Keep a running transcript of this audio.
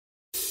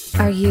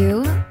Are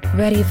you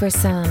ready for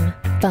some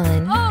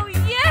fun? Oh,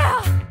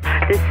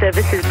 yeah! This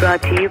service is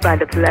brought to you by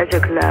the Pleasure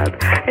Club.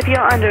 If you're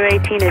under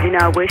 18 and do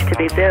not wish to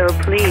be billed,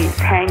 please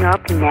hang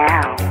up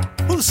now.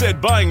 Who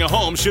said buying a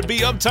home should be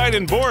uptight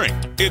and boring?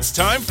 It's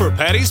time for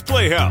Patty's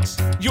Playhouse,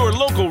 your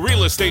local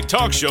real estate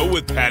talk show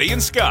with Patty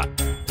and Scott.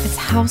 It's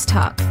house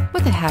talk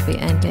with a happy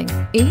ending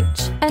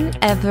each and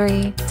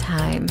every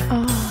time.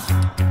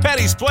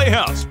 Patty's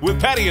Playhouse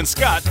with Patty and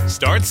Scott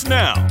starts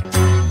now.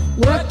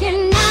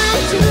 Working 9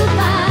 to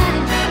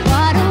 5,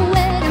 what a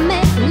way to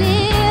make a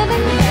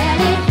living,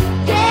 barely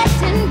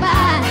getting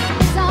by.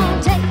 It's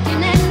all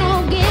taking and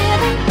no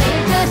giving. They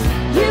just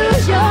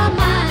use your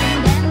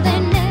mind and they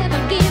never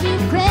give you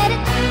credit.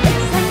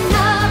 It's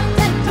enough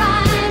to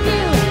drive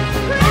you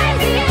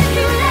crazy if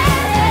you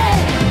let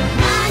it.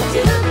 9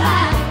 to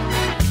 5.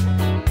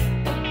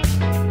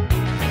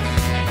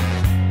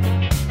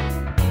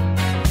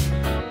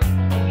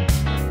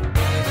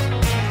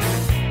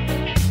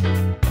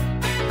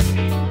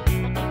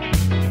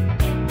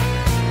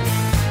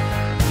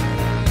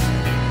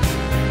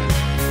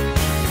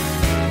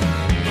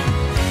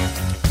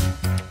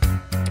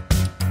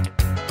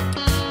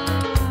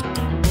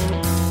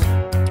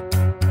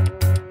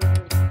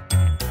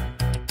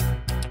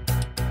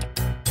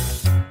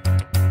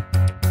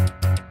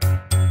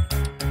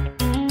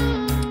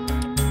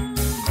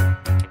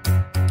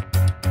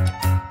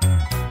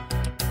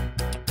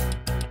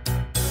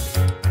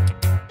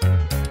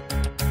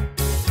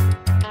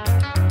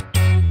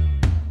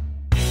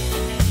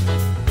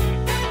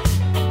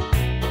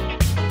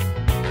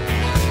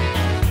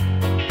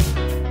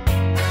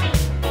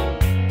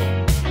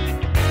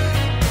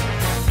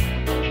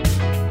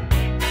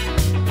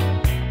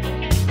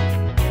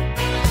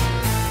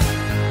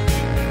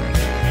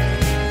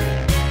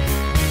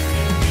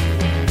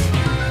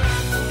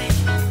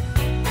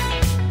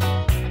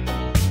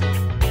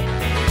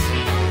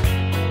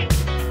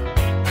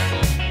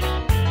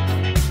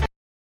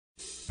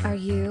 Are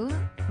you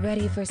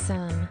ready for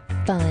some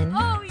fun?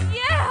 Oh,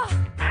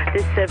 yeah!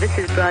 This service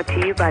is brought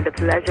to you by the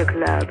Pleasure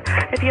Club.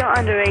 If you're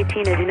under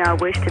 18 and do not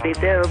wish to be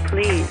billed,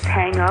 please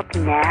hang up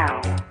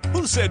now.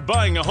 Who said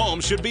buying a home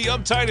should be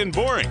uptight and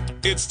boring?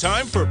 It's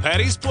time for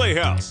Patty's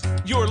Playhouse,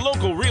 your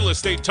local real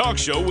estate talk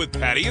show with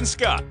Patty and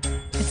Scott.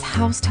 It's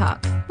house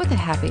talk with a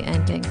happy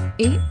ending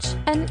each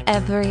and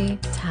every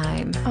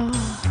time.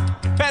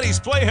 Patty's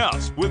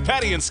Playhouse with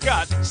Patty and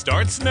Scott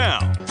starts now.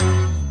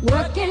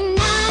 Working 9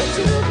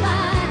 to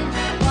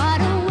 5,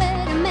 what a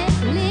way to make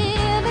a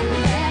living,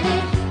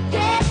 barely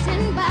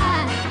getting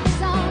by.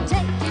 It's all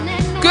taking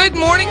and no Good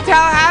morning, giving.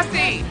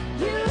 Tallahassee.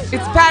 Use It's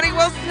your Patty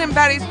Wilson and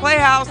Patty's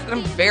Playhouse, and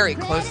I'm very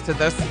close to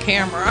this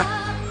camera.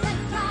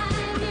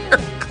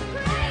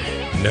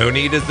 No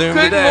need to zoom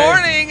Good today.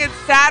 morning. It's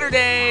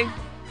Saturday.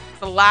 It's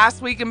the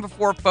last weekend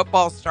before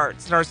football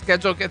starts, and our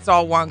schedule gets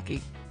all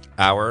wonky.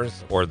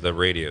 Ours or the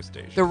radio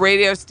station? The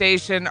radio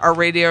station, our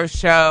radio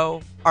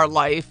show, our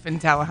life in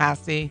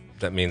Tallahassee.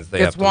 That means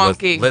they It's have to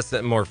wonky.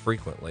 listen more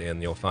frequently,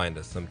 and you'll find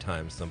us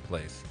sometime,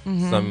 someplace.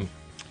 Mm-hmm.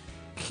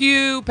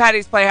 Cue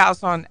Patty's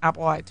Playhouse on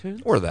Apple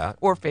iTunes Or that.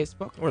 or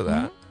Facebook. Or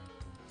that.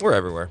 We're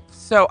everywhere.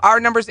 So our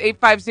number is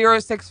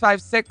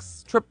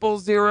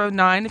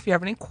 850-656-0009 if you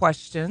have any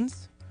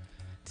questions.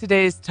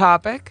 Today's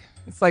topic,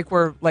 it's like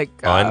we're like...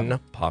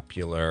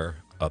 Unpopular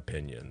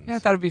opinions. yeah, I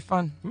thought it'd be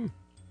fun.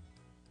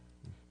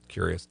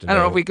 Curious to know. I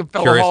don't know if we could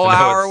fill a curious whole to know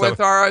hour what with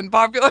our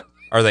unpopular...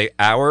 Are they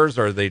ours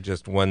or are they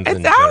just ones in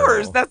It's general?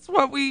 ours. That's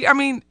what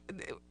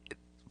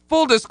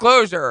full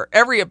disclosure,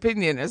 every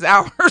opinion is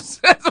ours.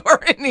 That's what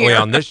we're in here.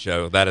 Well, on this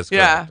show, that is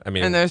correct. Yeah, I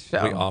mean, in this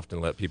show. we often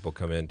let people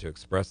come in to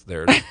express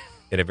theirs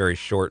in a very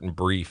short and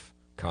brief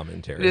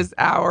commentary. It is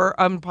our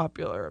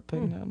unpopular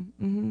opinion.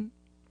 Mm-hmm.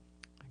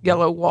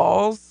 Yellow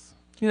walls.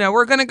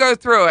 We're going to go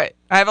through it.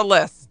 I have a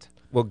list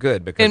Well,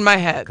 good. Because, in my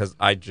head. Because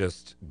I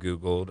just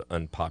Googled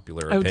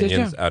unpopular Oh, did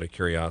opinions you? out of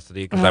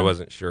curiosity because I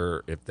wasn't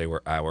sure if they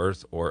were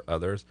ours or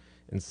others.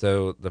 And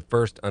so the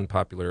first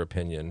unpopular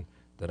opinion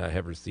that I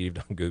have received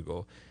on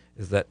Google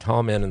is that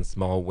tall men and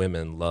small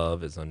women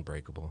love is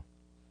unbreakable.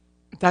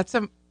 That's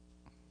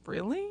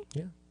really?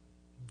 Yeah.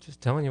 Just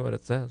telling you what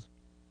it says.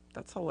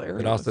 That's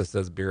hilarious. It also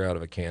says beer out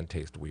of a can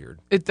tastes weird.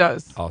 It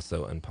does,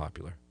 Also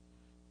unpopular.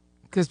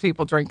 because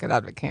people drink it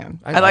out of a can.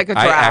 I like a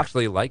draft. I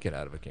actually like it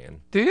out of a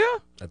can. Do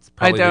you? That's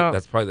probably don't.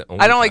 That's probably the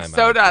only I don't like time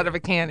soda would out do of a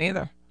it. can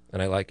either.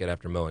 And I like it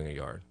after mowing a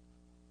yard.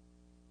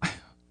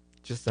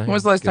 Just saying. When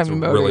was the last Gets time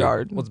you mowed a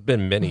yard? Well, it's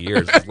been many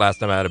years since last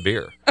time I had a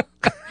beer.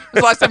 When's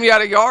the last time you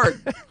had a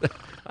yard?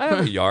 I have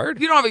a yard.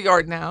 You don't have a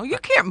yard now. You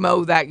can't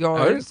mow that I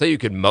yard. didn't say you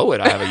could mow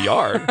it. I have a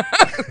yard.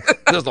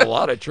 There's a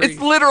lot of trees. It's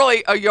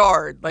literally a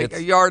yard, like It's-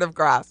 a yard of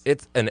grass.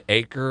 It's an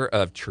acre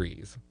of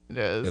trees. It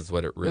is. Is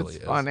what it really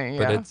It's is. funny,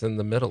 But yeah. it's in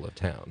the middle of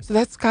town. So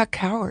that's Scott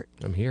Cowart.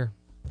 I'm here.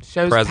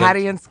 Shows Present.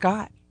 Patty and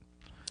Scott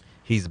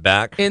He's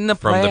back in the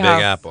from the Big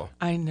Playhouse. Apple.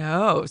 I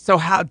know. So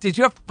did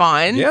you have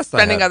fun Yes, I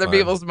spending had other fun.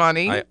 people's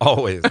money? I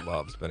always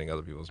love spending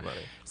other people's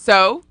money.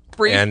 So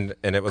brief. And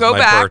it was Go my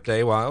back.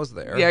 birthday while I was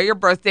there. Yeah, your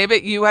birthday,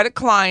 but you had a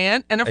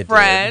client and I a did.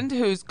 friend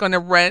who's going to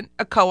rent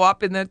a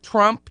co-op in the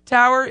Trump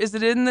Tower. Is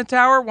it in the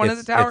tower? One of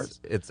the towers?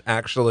 It's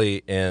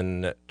actually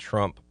in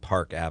Trump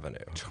Park Avenue.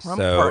 Trump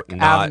so Park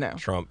not Avenue.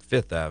 Trump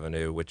Fifth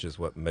Avenue, which is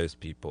what most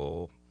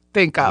people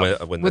Think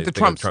of when with they the think of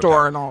Trump Trump store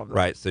Tower. and all of that.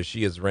 Right. So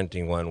she is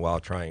renting one while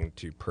trying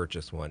to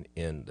purchase one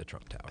in the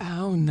Trump Tower.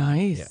 Oh,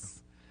 nice. Yeah.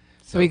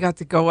 So we got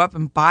to go up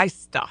and buy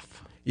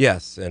stuff.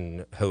 Yes,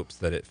 in hopes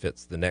that it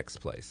fits the next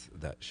place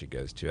that she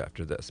goes to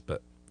after this.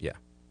 But yeah,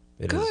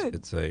 it is.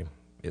 Good.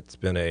 It's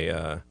been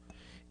a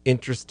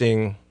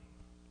interesting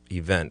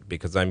event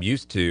because I'm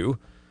used to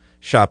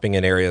shopping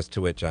in areas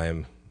to which I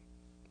am,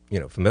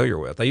 familiar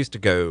with. I used to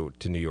go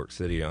to New York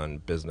City on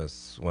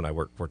business when I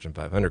worked Fortune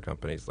 500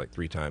 companies like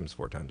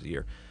 4 times a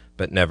year,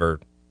 but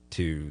never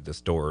to the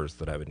stores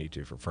that I would need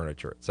to for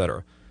furniture, et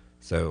cetera.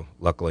 So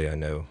luckily I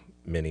know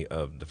many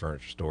of the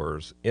furniture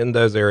stores in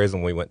those areas.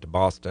 And when we went to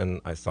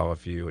Boston, I saw a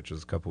few, which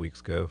was a couple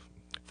weeks ago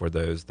for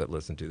those that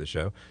listen to the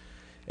show.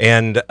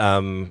 And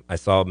I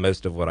saw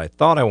most of what I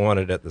thought I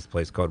wanted at this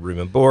place called Room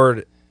and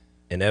Board.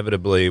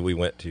 Inevitably, we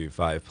went to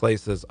 5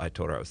 places. I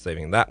told her I was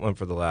saving that one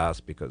for the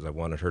last because I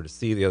wanted her to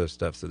see the other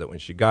stuff so that when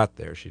she got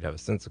there, she'd have a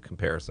sense of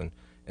comparison.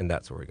 And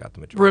that's where we got the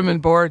majority. Room and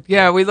board.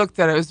 Yeah, we looked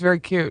at it. It was very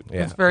cute.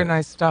 Yeah. It's very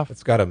nice stuff.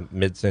 It's got a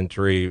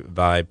mid-century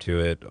vibe to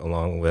it,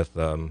 along with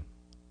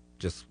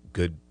just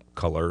good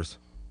colors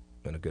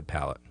and a good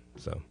palette.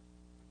 So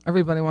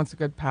Everybody wants a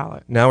good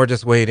palette. now we're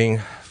just waiting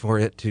for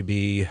it to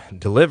be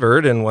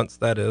delivered, and once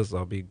that is,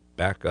 I'll be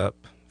back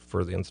up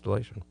for the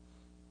installation.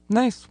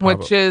 Nice. Probably.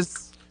 Which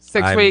is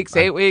 6 weeks,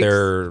 8 weeks.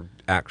 They're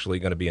actually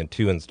going to be in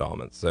 2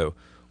 installments. So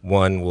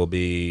one will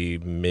be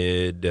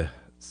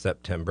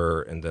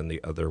mid-September, and then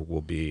the other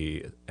will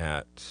be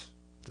at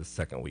the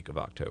second week of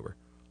October,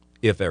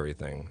 if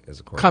everything is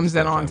according Comes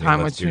to in on schedule. I mean,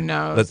 time, let's which you be-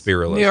 know. Let's be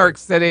realistic. New York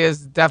City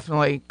is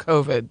definitely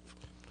COVID.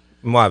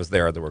 While I was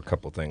there were a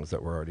couple things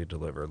that were already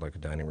delivered, like a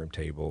dining room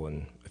table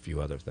and a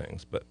few other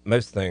things. But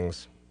most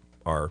things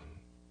are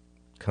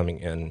coming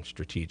in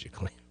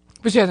strategically.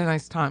 But you had a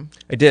nice time.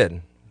 I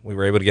did. We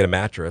were able to get a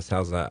mattress.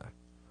 How's that?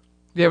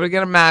 You were able to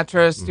get a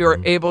mattress. You were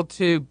Mm-hmm. able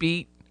to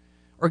beat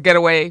or get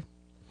away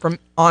from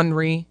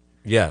Henri.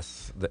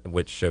 Yes,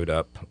 which showed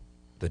up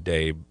the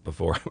day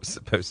before I was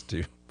supposed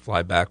to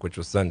fly back, which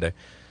was Sunday.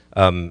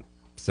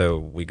 So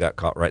we got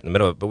caught right in the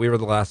middle of it. But we were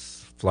the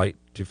last flight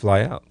to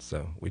fly out,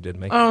 so we did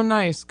make it. Oh,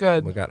 nice.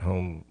 Good. We got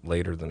home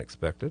later than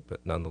expected, but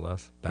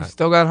nonetheless, You back.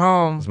 still got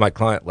home. 'Cause my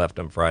client left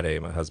on Friday.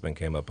 My husband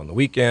came up on the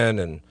weekend,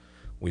 and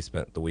we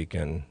spent the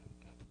weekend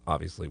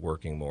obviously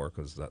working more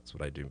because that's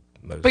what I do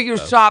most. But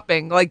you're of,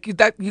 shopping. Like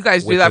that, you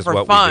guys do which that is for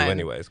what fun. we do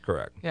anyways.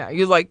 Correct. Yeah,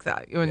 you like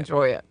that. You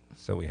enjoy it.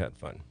 So we had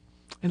fun.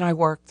 And I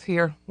worked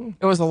here.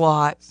 It was a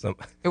lot.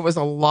 It was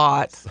a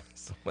lot.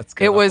 Someone's It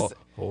gotta was-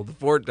 hold the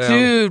fort down.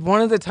 Dude,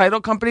 one of the title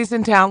companies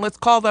in town, let's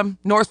call them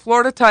North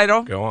Florida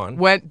Title, Go on.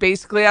 went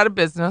basically out of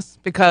business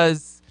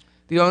because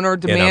the owner In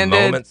a demanded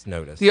moment's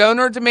notice. the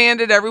owner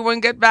demanded everyone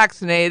get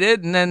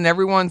vaccinated, and then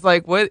everyone's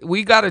like, "What?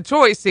 We got a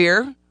choice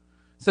here."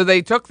 So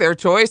they took their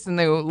choice and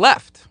they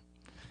left.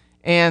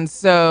 And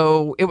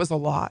so it was a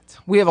lot.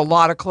 We have a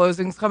lot of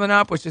closings coming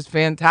up, which is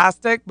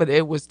fantastic, but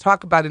it was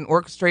talk about an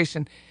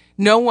orchestration.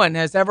 No one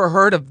has ever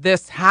heard of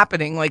this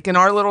happening, like in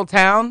our little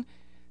town,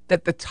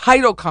 that the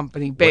title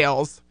company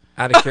bails.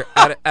 Out of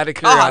curiosity,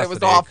 God, it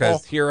was awful.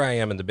 because here I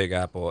am in the Big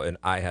Apple, and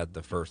I had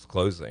the first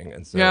closing,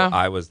 and so Yeah.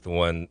 I was the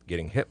one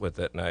getting hit with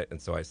it,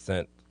 and so I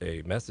sent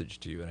a message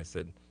to you, and I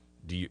said,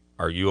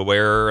 are you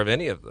aware of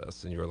any of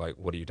this? And you were like,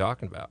 what are you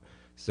talking about?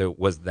 So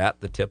was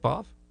that the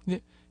tip-off?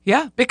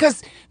 Yeah,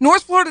 because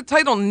North Florida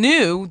Title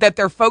knew that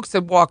their folks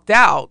had walked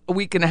out a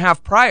week and a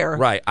half prior.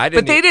 Right.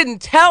 But they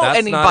didn't tell That's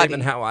anybody. not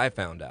even how I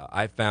found out.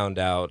 I found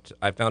out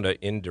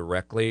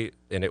indirectly,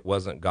 and it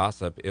wasn't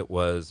gossip. It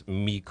was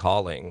me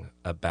calling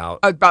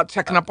about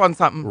checking up on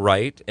something.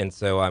 right. And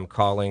so I'm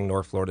calling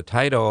North Florida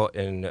Title,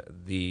 and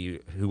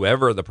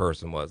whoever the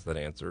person was that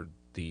answered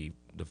the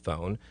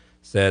phone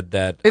said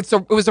that It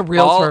was a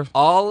realtor.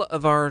 all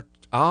of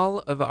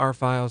our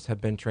files have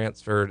been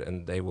transferred,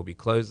 and they will be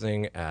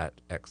closing at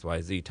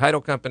XYZ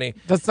Title Company.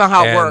 That's not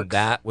how it and works.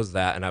 That was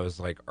that, and I was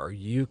like, "Are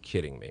you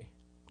kidding me?"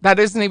 That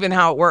isn't even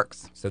how it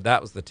works. So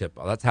that was the tip.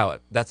 That's how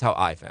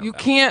I found You out.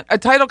 can't. A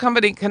title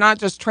company cannot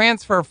just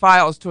transfer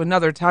files to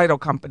another title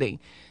company.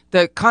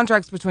 The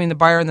contract's between the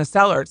buyer and the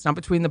seller. It's not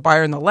between the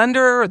buyer and the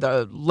lender, or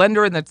the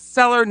lender and the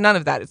seller. None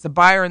of that. It's the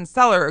buyer and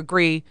seller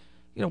agree,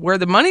 where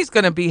the money's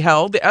going to be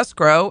held, the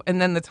escrow,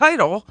 and then the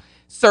title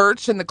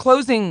search and the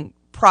closing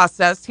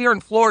process. Here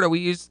in Florida, we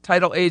use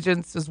title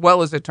agents as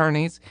well as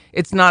attorneys.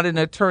 It's not an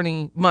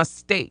attorney must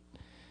state.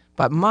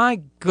 But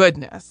my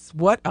goodness,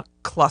 what a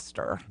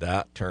cluster.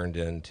 That turned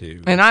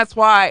into And that's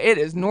why it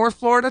is North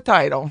Florida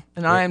Title,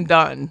 and I am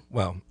done.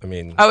 well, I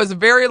mean, I was a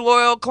very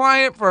loyal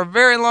client for a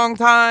very long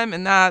time,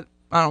 and that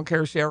I don't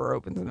care if she ever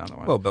opens another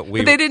one. well, but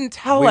they didn't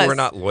tell we us. were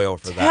not loyal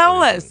for that.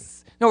 Tell reason.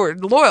 us. No, we're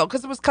loyal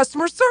because it was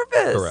customer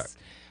service. Correct.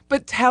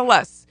 But tell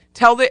us.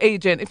 Tell the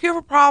agent if you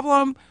have a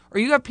problem, or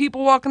you got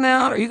people walking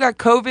out, or you got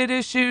COVID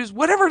issues,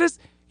 whatever it is.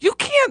 You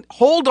can't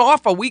hold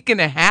off a week and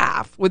a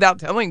half without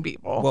telling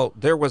people. Well,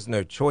 there was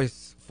no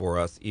choice for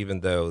us, even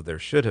though there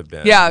should have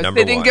been. Yeah, number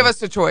they didn't one. give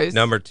us a choice.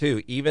 Number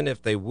two, even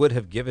if they would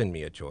have given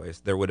me a choice,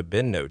 there would have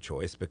been no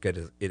choice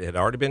because it had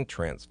already been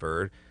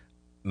transferred.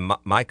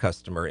 My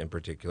customer in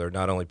particular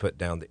not only put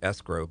down the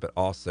escrow, but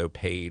also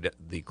paid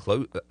the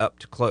up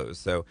to close.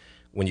 So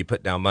when you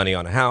put down money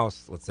on a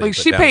house, let's say Like, you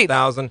put she down paid-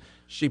 $1,000,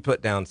 she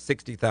put down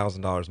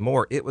 $60,000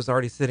 more. It was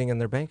already sitting in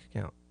their bank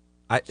account.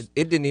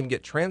 It didn't even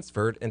get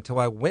transferred until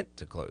I went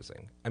to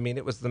closing. I mean,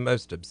 it was the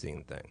most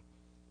obscene thing.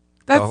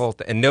 The whole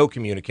thing, and no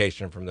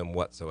communication from them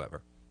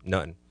whatsoever.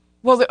 None.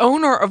 Well, the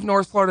owner of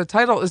North Florida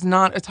Title is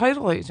not a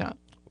title agent.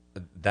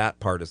 That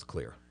part is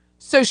clear.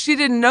 So she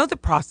didn't know the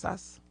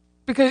process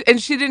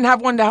and she didn't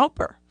have one to help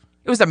her.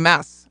 It was a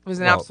mess. It was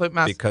an absolute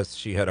mess. Because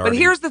she had already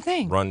But here's the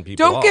thing. run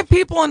people Don't off. give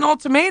people an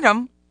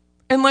ultimatum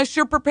unless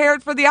you're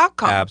prepared for the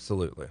outcome.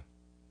 Absolutely.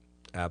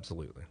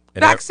 Absolutely.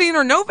 And Vaccine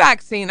or no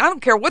vaccine, I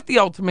don't care what the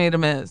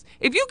ultimatum is.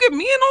 If you give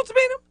me an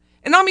ultimatum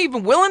and I'm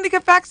even willing to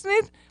get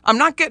vaccinated, I'm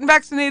not getting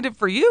vaccinated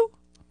for you.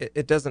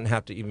 it doesn't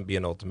have to even be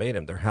an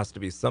ultimatum. There has to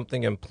be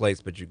something in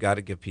place, but you got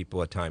to give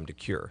people a time to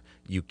cure.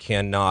 You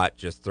cannot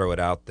just throw it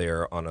out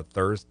there on a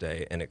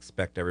Thursday and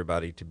expect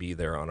everybody to be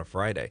there on a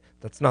Friday.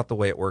 That's not the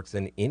way it works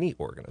in any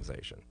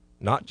organization.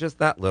 Not just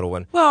that little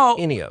one. Well,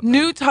 any of them.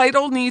 New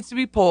title needs to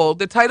be pulled.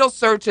 The title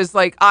search is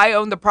like, I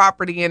own the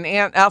property and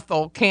Aunt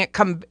Ethel can't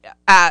come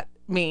at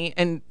me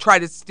and try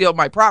to steal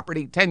my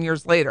property 10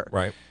 years later.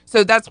 Right.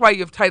 So that's why you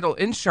have title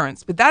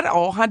insurance. But that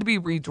all had to be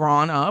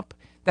redrawn up.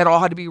 That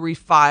all had to be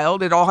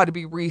refiled. It all had to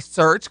be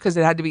researched because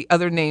it had to be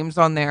other names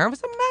on there. It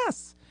was a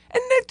mess.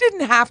 And it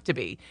didn't have to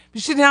be.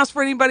 But she didn't ask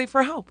for anybody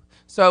for help.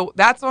 So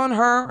that's on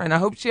her, and I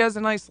hope she has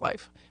a nice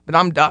life. But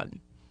I'm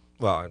done.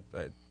 Well,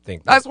 I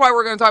think That's why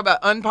we're going to talk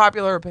about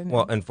unpopular opinion.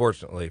 well,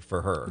 unfortunately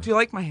for her. Do you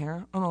like my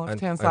hair on the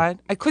left-hand I- side?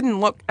 I couldn't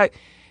look. I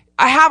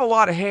have a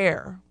lot of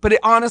hair, but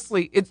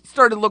it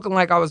started looking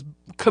like I was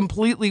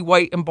completely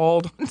white and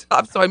bald on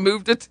top, so I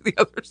moved it to the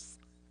other side.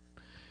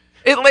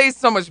 It lays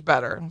so much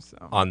better. So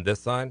On this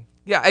side?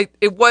 yeah,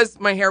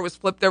 my hair was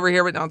flipped over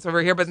here, but now it's over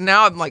here. But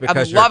now I'm like,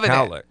 Because I'm you're loving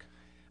cowlick. it.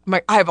 I'm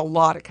like, I have a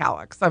lot of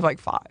cowlicks. I have like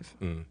 5,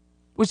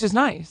 which is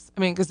nice.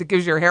 I mean, because it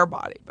gives your hair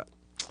body. But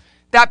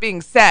that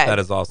being said, That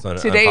is also an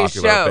today's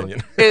unpopular show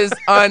opinion. is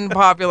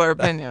unpopular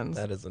opinions.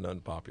 That is an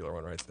unpopular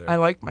one right there. I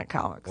like my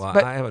cowlicks. well,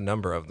 but I have a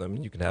number of them.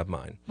 You can have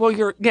mine. well,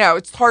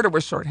 it's harder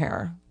with short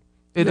hair.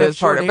 It You have is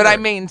harder, short but I hair.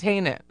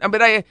 maintain it.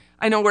 But I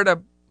know where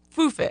to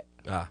foof it.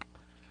 Ah,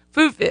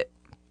 Foof it.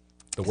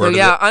 the So word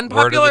yeah, of the,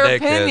 word of the unpopular day,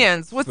 kids.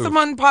 opinions. What's Oof. some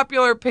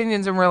unpopular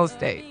opinions in real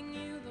estate?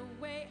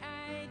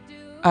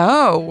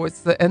 Oh, it's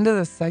the end of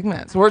the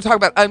segment. So we're talking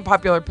about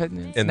unpopular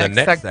opinions. In the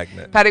next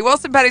segment. Patty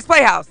Wilson, Patty's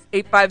Playhouse,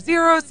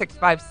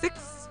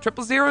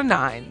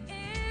 850-656-0009.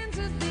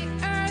 To the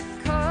earth,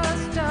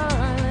 'cause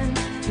darling,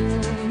 to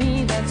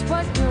me that's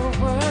what you're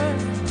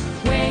worth.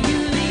 Where you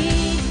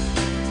lead,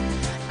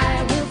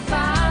 I will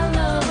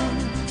follow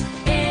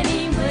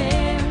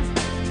anywhere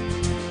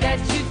that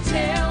you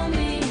tell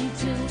me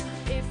to.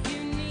 If you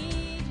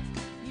need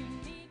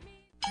me.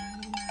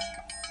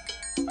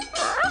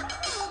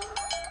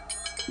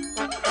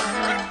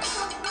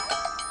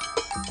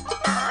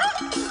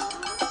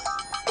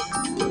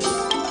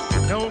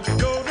 Don't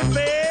go to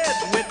bed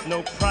with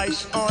no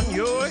price on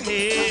your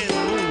head.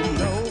 Ooh,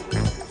 no.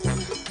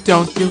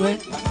 Don't do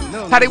it.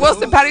 No, Patty no,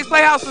 Wilson, Patty's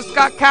Playhouse with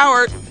Scott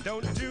Cowart.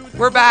 Don't do the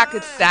We're back.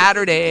 It's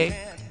Saturday.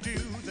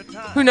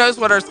 Who knows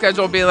what our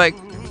schedule will be like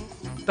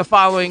the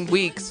following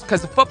weeks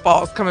because the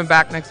football is coming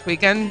back next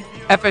weekend.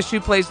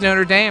 FSU plays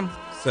Notre Dame.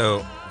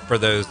 So, for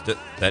those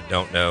that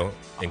don't know,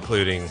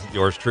 including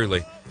yours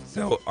truly,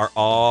 so are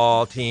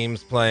all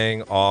teams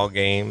playing all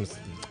games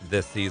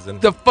this season?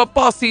 The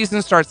football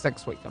season starts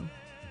next weekend.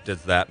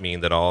 Does that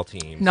mean that all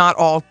teams? Not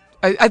all.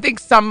 I think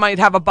some might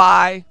have a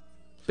bye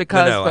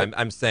because No, but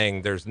I'm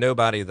saying there's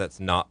nobody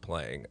that's not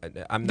playing.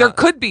 I'm there not,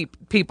 could be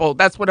people.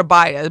 That's what a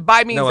bye is.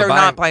 Bye means no, they're if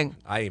not playing.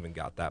 I even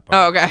got that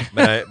Oh, part.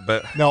 okay.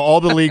 But No, all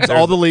the leagues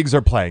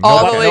are playing. All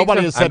the Nobody, leagues nobody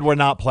are- has said we're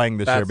not playing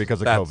this year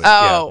because of that's- COVID.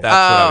 Oh, yeah, that's what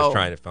I oh. was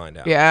trying to find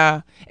out.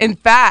 Yeah. In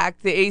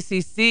fact, the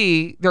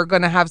ACC, they're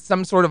going to have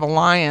some sort of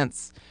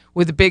alliance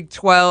with the Big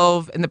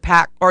 12 and the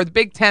Pac, or the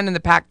Big 10 and the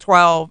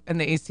Pac-12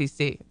 and the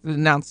ACC. They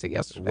announced it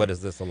yesterday. What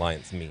does this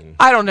alliance mean?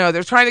 I don't know.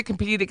 They're trying to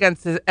compete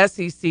against the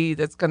SEC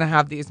that's going to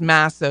have these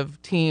massive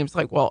teams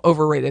like, well,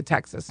 overrated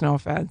Texas, no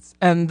offense.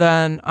 And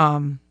then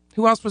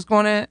who else was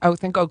going in? I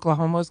think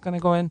Oklahoma was going to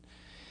go in,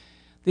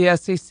 the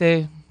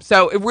SEC.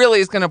 So it really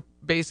is going to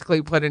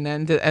basically put an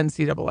end to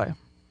NCAA,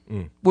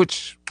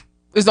 which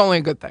is only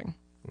a good thing.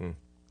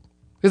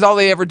 Because all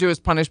they ever do is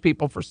punish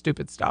people for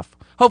stupid stuff.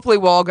 Hopefully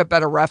we'll all get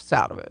better refs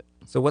out of it.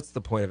 So what's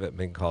the point of it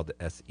being called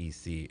the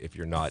SEC if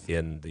you're not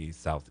in the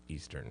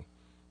Southeastern?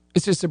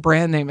 It's just a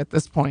brand name at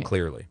this point.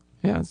 Clearly.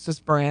 Yeah, it's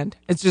just brand.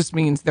 It just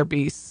means they're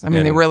beasts. I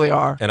mean, they And- really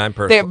are. And I'm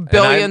They have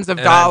billions of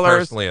dollars.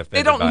 personally They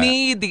offended don't by it.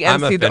 need the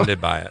I'm NCAA.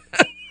 offended by it.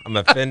 I'm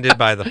offended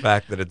by the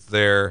fact that it's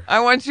there. I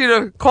want you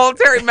to call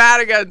Terry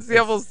Madigan, see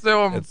if we'll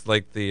sue him. It's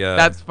like the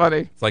That's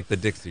funny. It's like the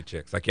Dixie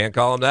Chicks. I can't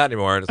call them that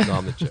anymore. I just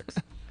call them the Chicks.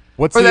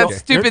 What's Or the- that's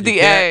stupid,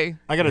 the A.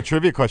 I got a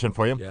trivia question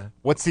for you. Yeah.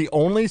 What's the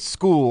only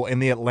school in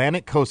the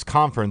Atlantic Coast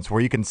Conference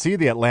where you can see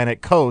the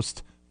Atlantic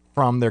Coast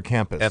from their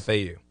campus?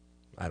 FAU.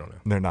 I don't know.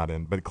 They're not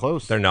in, but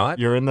close. They're not?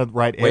 You're in the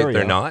right Wait, area.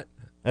 they're not?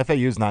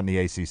 FAU's not in the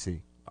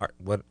ACC.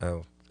 What?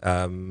 Oh,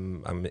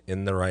 I'm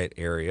in the right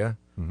area.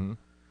 Mm-hmm.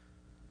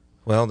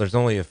 Well, there's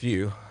only a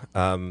few.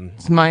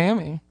 It's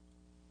Miami.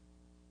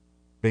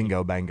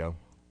 Bingo, bango.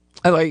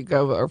 I let you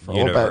go there for a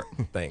little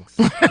bit. Thanks.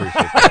 Appreciate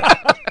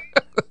that.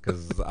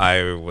 Because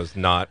I was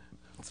not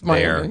It's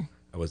there. Miami.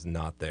 I was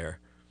not there.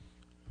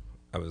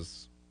 I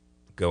was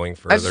going I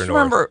further just north.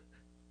 remember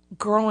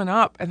growing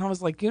up, and I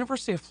was like,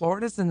 University of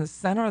Florida's in the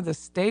center of the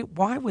state.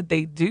 Why would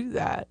they do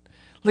that?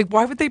 Like,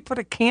 why would they put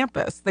a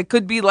campus that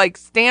could be like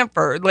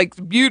Stanford,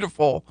 like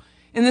beautiful,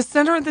 in the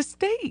center of the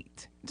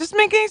state? It doesn't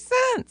make any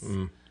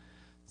sense.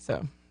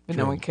 So, but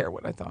no one cared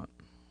what I thought.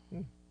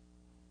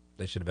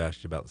 They should have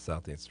asked you about the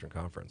Southeastern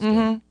Conference.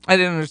 I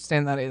didn't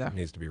understand that either. It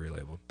needs to be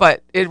relabeled.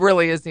 But it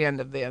really is the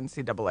end of the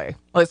NCAA.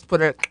 Let's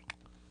put a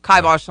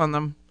kibosh on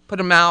them. Put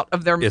them out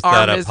of their Is our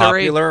that a misery.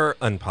 popular or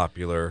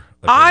unpopular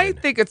I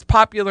opinion? think it's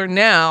popular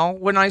now.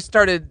 When I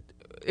started,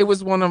 it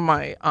was one of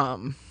my,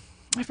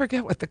 I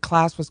forget what the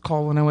class was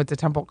called when I went to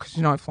Temple because,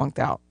 I flunked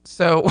out.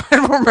 So I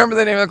don't remember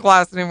the name of the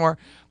class anymore.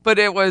 But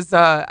it was,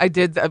 I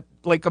did a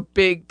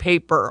big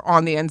paper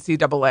on the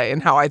NCAA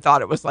and how I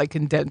thought it was like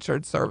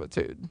indentured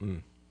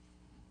servitude.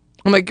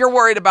 I'm like, you're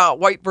worried about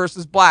white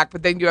versus black,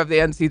 but then you have the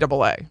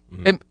NCAA.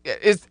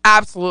 It's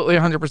absolutely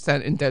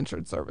 100%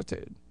 indentured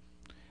servitude.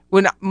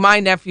 When my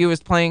nephew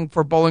was playing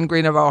for Bowling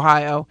Green of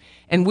Ohio,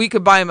 and we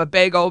could buy him a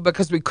bagel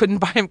because we couldn't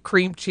buy him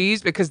cream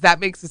cheese because that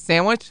makes a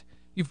sandwich,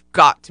 you've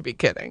got to be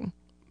kidding.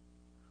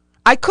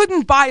 I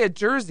couldn't buy a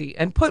jersey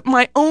and put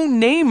my own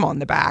name on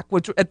the back,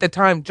 which at the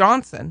time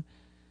Johnson,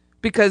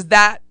 because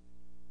that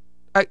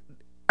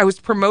I was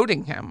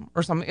promoting him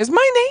or something. It's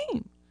my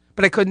name,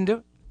 but I couldn't do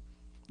it.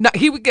 No,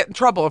 he would get in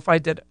trouble if I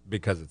did it.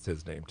 Because it's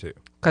his name, too.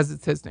 Because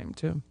it's his name,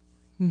 too.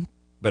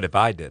 But if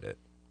I did it,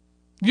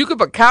 You could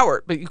put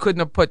Cowart, but you couldn't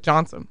have put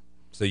Johnson.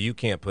 so you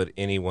can't put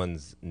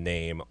anyone's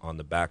name on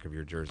the back of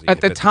your jersey. At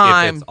if the it's-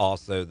 time- If it's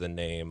also the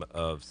name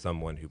of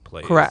someone who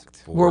plays.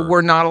 Correct. For,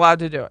 We're not allowed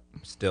to do it.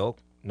 still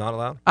not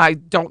allowed? I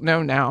don't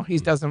know now.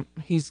 He's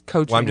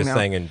coaching Well, I'm just now.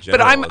 saying in But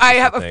general, it's I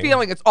just have a a thing.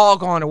 feeling it's all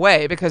gone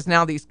away because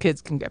now these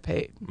kids can get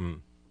paid.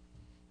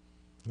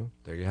 Well,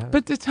 there you have it.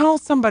 But to tell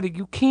somebody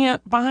you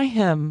can't buy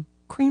him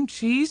cream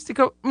cheese to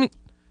go, I mean,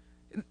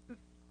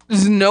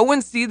 does no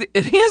one see the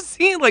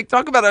idiocy? Like,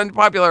 talk about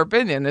unpopular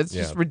opinion. It's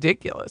just Yeah.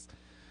 ridiculous.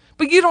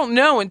 But you don't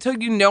know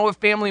until you know a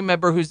family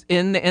member who's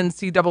in the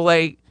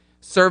NCAA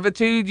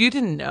servitude. You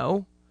didn't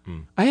know.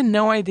 I had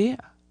no idea.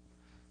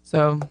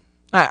 So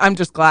I'm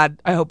just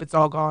glad. I hope it's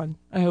all gone.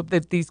 I hope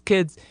that these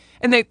kids,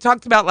 and they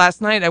talked about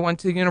last night, I went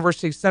to the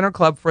University Center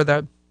Club for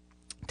the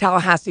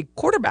Tallahassee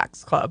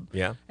Quarterbacks Club.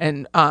 Yeah.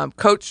 And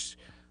Coach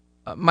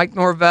Mike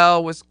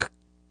Norvell was,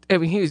 I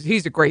mean,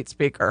 he's a great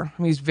speaker.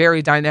 I mean, he's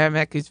very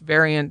dynamic. He's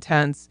very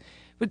intense.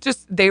 But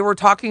just, they were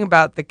talking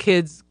about the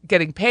kids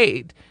getting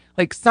paid.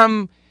 Like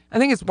I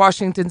think it's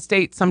Washington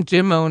State, some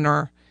gym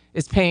owner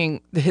is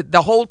paying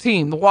the whole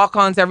team, the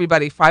walk-ons,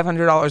 everybody,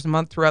 $500 a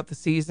month throughout the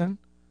season.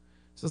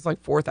 So it's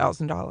like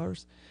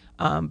 $4,000.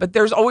 But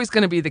there's always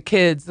going to be the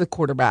kids, the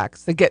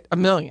quarterbacks, that get $1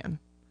 million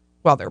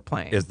while they're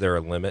playing. Is there a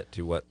limit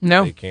to what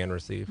No. they can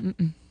receive?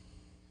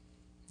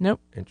 Nope.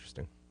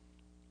 Interesting.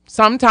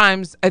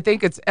 Sometimes I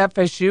think it's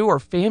FSU or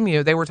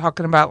FAMU. They were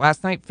talking about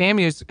last night.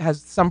 FAMU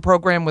has some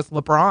program with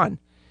LeBron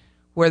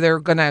where they're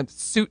going to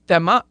suit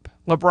them up.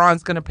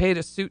 LeBron's going to pay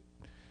to suit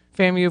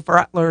FAMU for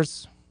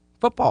Rattler's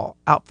football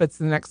outfits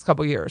in the next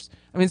couple of years.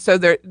 I mean, so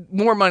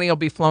more money will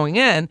be flowing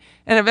in,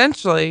 and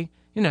eventually,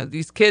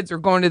 these kids are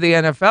going to the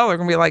NFL. They're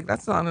going to be like,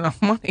 that's not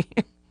enough money.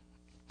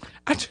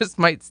 I just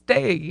might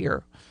stay a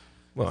year.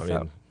 Well, I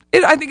mean,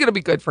 I think it'll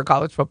be good for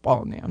college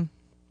football in the end.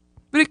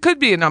 But it could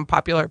be an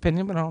unpopular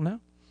opinion, but I don't know.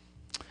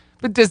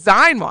 But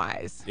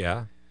design-wise,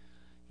 yeah,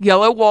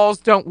 yellow walls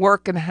don't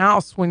work in a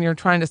house when you're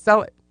trying to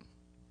sell it.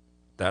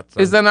 that's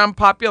Is an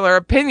unpopular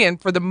opinion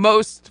for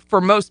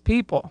most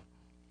people.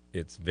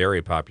 It's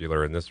very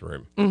popular in this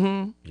room.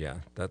 Mm-hmm. Yeah,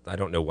 I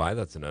don't know why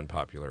that's an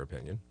unpopular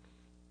opinion,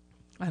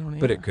 I don't know.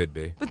 but it could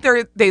be.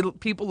 But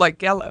people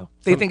like yellow.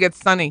 They think it's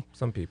sunny,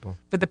 Some people.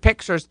 but the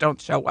pictures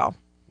don't show well.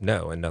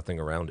 No, and nothing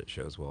around it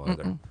shows well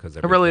either because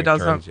It really everything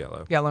doesn't.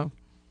 turns yellow.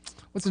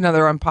 What's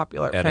another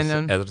unpopular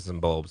opinion? Edison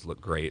bulbs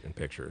look great in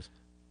pictures.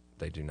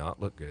 They do not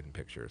look good in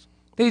pictures.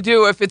 They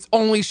do if it's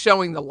only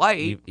showing the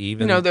light.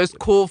 Even those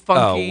cool,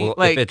 funky,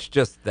 if it's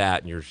just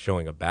that and you're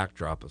showing a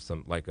backdrop of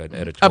some like an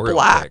editorial,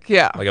 black, pic,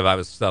 yeah. Like if I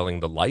was selling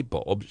the light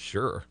bulb,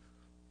 sure,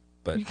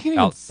 but You can't even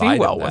outside see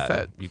well of that, with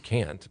it. You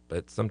can't.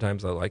 But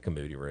sometimes I like a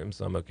moody room,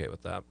 so I'm okay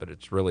with that. But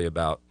it's really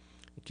about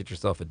get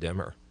yourself a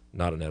dimmer,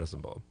 not an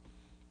Edison bulb.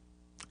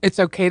 It's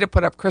okay to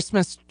put up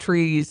Christmas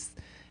trees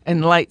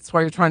and lights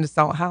while you're trying to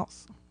sell a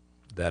house.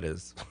 That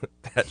is,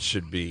 that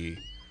should be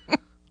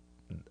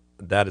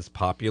that is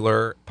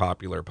popular.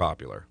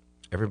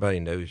 Everybody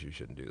knows you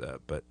shouldn't do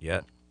that, but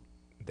yet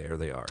there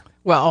they are.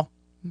 Well,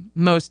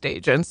 most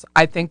agents,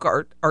 I think,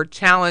 are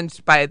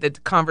challenged by the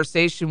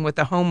conversation with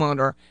the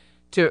homeowner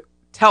to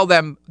tell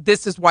them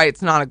this is why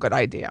it's not a good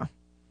idea.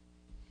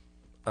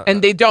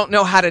 And they don't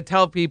know how to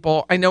tell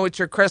people, I know it's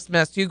your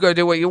Christmas, you go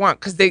do what you want,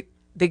 because they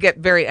get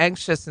very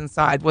anxious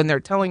inside when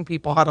they're telling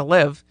people how to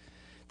live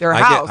their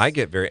house. I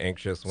get very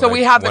anxious. So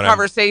we have the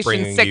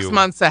conversation 6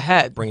 months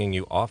ahead. Bringing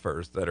you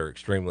offers that are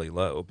extremely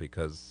low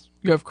because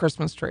you have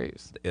Christmas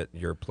trees.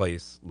 Your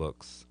place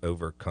looks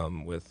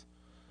overcome with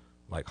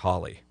like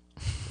holly,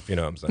 if you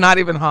know what I'm saying. Not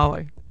even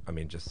holly. I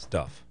mean, just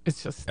stuff.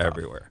 It's just stuff.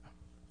 Everywhere.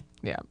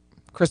 Yeah.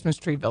 Christmas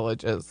tree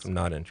villages. I'm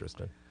not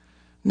interested.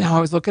 No,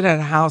 I was looking at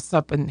a house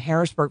up in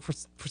Harrisburg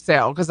for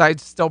sale because I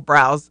still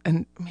browse.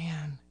 And,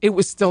 man, it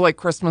was still like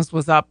Christmas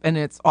was up and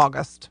it's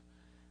August.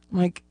 I'm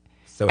like,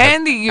 so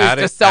and he used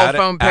a cell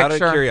phone picture. Out of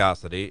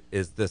curiosity,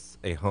 is this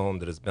a home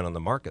that has been on the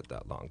market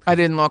that long? I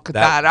didn't look at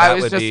that. I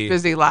was just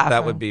busy laughing.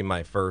 That would be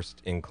my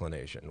first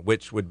inclination,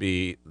 which would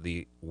be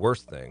the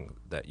worst thing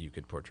that you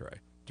could portray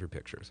through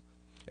pictures.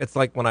 It's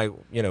like when I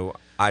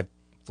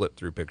flip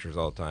through pictures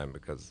all the time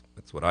because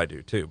it's what I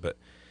do too. But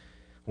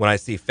when I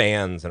see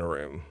fans in a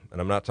room, and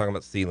I'm not talking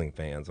about ceiling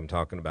fans, I'm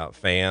talking about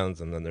fans,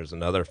 and then there's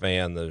another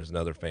fan, there's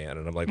another fan,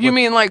 and I'm like, you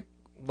mean like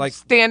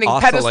standing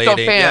pedestal fans?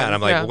 Yeah, and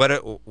I'm like,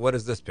 what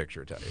does this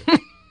picture tell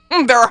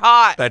you? They're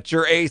hot. That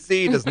your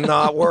AC does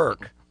not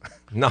work.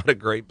 Not a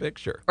great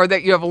picture. Or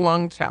that you have a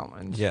lung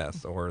challenge.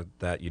 Yes, or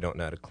that you don't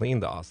know how to clean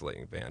the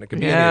oscillating fan. It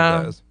could be any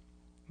of those.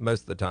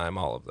 Most of the time,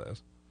 all of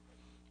those.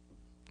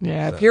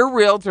 Yeah, so. If your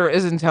realtor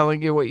isn't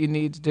telling you what you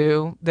need to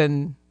do,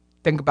 then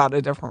think about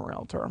a different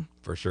realtor.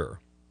 For sure.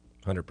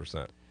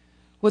 100%.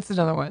 What's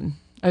another one?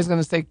 I was going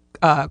to say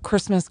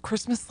Christmas.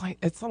 Christmas, like,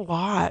 it's a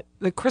lot.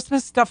 The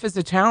Christmas stuff is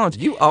a challenge.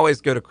 You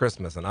always go to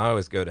Christmas, and I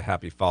always go to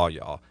Happy Fall,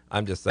 y'all.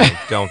 I'm just saying,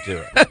 don't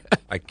do it.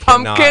 I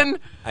cannot. Pumpkin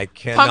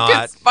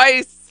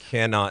spice.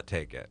 Cannot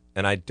take it.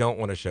 And I don't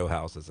want to show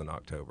houses in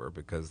October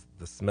because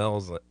the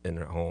smells in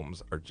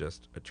homes are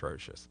just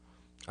atrocious.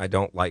 I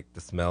don't like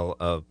the smell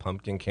of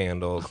pumpkin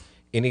candles,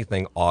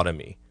 anything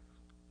autumny.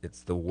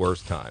 It's the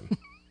worst time.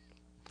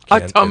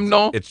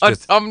 Autumnal smell. It's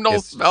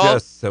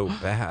just so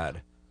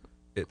bad.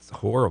 It's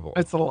horrible.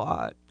 It's a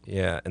lot.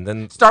 Yeah, and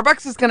then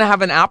Starbucks is going to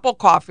have an apple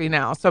coffee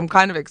now, so I'm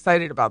kind of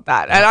excited about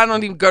that. And I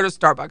don't even go to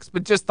Starbucks,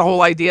 but just the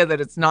whole idea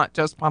that it's not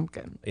just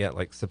pumpkin. Yeah,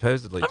 like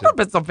supposedly. I'm from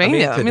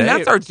Pennsylvania. I mean,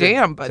 that's our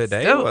jam, but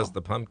today still. was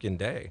the pumpkin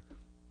day.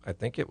 I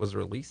think it was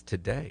released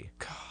today.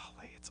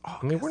 Golly, it's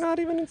August. I mean, we're not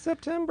even in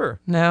September.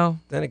 No.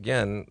 Then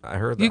again, I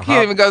heard that you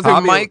can't even go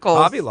through Michael's.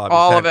 Hobby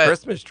Lobby's had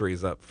Christmas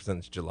trees up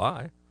since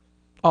July.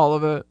 All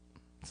of it.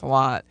 It's a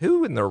lot.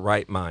 Who in their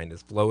right mind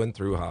is flowing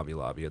through Hobby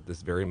Lobby at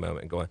this very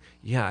moment and going,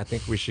 yeah, I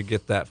think we should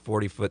get that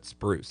 40-foot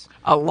spruce?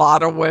 A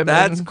lot of women.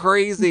 That's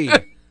crazy.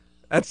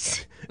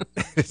 It's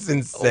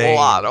insane. A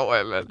lot of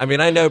women. I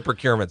mean, I know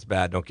procurement's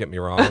bad, don't get me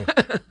wrong,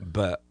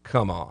 but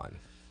come on.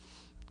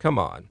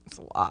 It's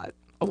a lot.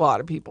 A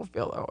lot of people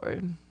feel that way.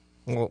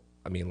 Well,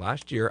 I mean,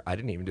 last year I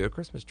didn't even do a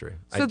Christmas tree.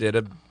 So I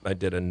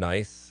did a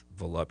nice,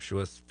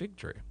 voluptuous fig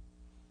tree.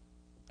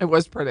 It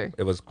was pretty.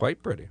 It was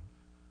quite pretty.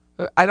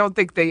 I don't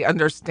think they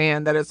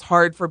understand that it's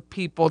hard for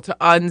people to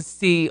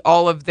unsee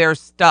all of their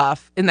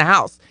stuff in the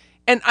house.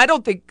 And I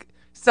don't think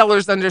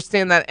sellers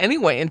understand that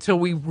anyway until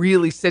we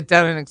really sit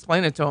down and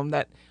explain it to them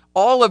that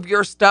all of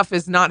your stuff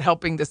is not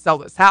helping to sell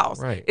this house.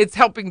 Right. It's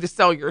helping to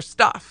sell your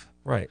stuff.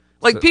 Right.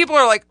 Like people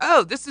are like,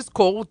 oh, this is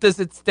cool. Does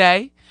it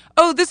stay?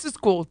 Oh, this is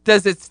cool.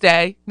 Does it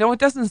stay? No, it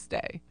doesn't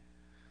stay.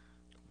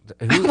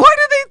 Why do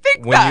they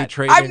think that?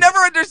 I've never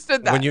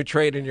understood that. When you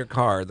trade in your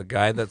car, the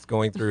guy that's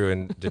going through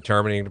and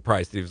determining the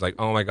price, he was like,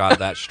 oh my God,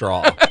 that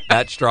straw.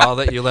 That straw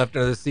that you left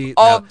under the seat.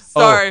 Oh,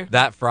 sorry.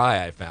 That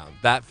fry I found.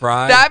 That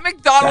fry. That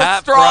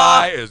McDonald's straw.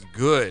 That fry is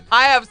good.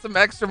 I have some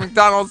extra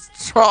McDonald's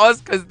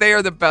straws because they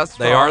are the best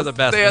straws. They are the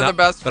best. They are the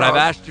best straws. But I've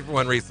asked you for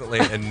one recently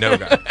and no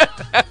go.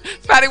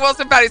 Patty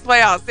Wilson, Patty's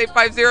Playhouse,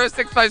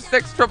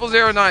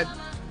 850-656-0009.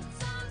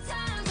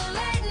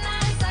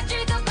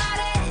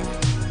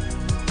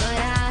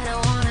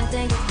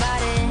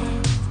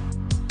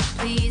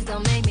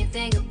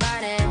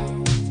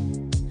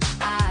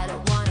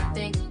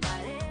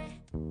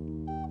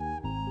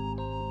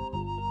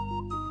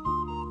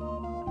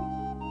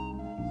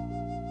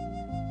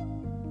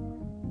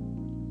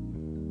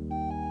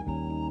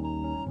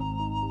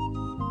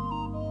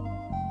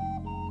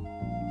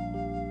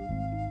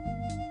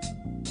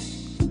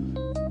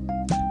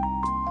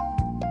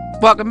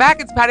 Welcome back.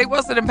 It's Patty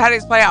Wilson and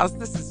Patty's Playhouse.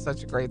 This is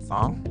such a great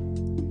song.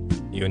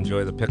 You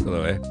enjoy the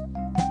piccolo, eh?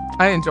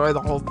 I enjoy the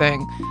whole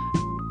thing.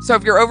 So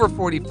if you're over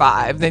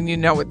 45, then you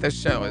know what this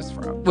show is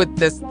from, what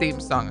this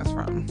theme song is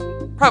from.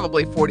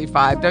 Probably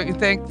 45, don't you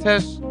think,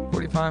 Tish?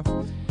 45?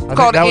 It's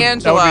called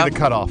Angela. That would be the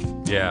cutoff.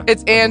 Yeah.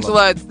 It's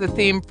Angela. It's the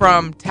theme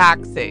from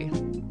Taxi.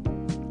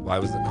 Why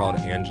was it called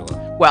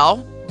Angela?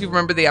 Well, do you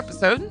remember the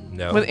episode?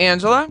 No. With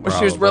Angela, where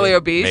she was really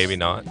obese? Maybe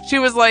not. She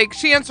was like,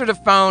 she answered a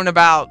phone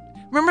about,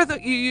 remember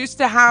that you used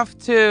to have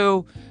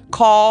to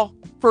call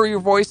for your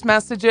voice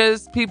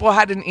messages. People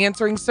had an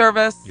answering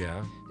service.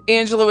 Yeah.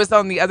 Angela was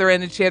on the other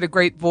end, and she had a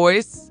great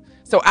voice.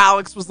 So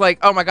Alex was like,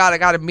 oh, my God, I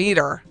got to meet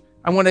her.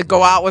 I want to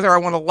go out with her. I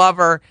want to love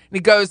her. And he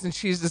goes, and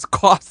she's as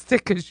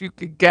caustic as you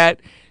could get.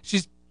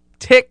 She's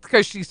ticked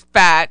because she's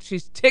fat.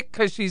 She's ticked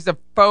because she's a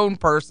phone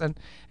person.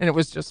 And it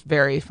was just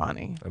very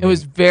funny. It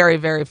was very,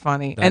 very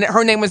funny. And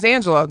her name was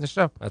Angela on the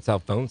show. That's how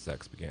phone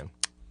sex began.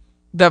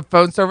 The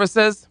phone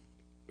services?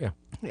 Yeah.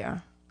 Yeah.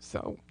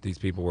 So these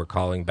people were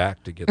calling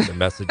back to get the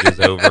messages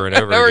over and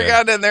over there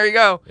again. There you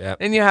go. Yep.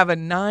 And you have a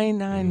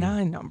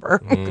 999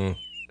 number.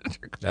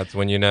 That's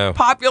when you know.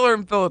 Popular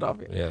in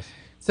Philadelphia. Yes.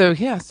 So,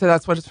 yeah, so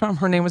that's what it's from.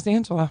 Her name was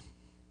Angela.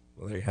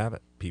 Well, there you have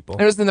it, people.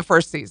 It was in the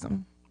first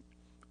season.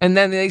 And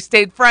then they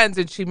stayed friends,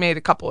 and she made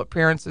a couple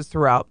appearances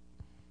throughout.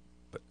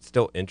 But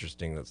still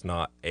interesting that's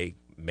not a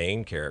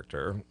main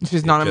character.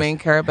 She's not a main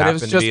character, but it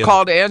was just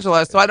called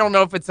Angela. So I don't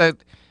know if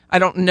I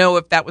don't know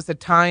if that was a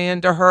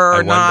tie-in to her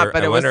or not.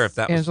 But I it wonder was if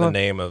that Angela. was the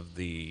name of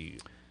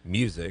the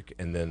music,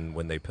 and then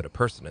when they put a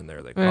person in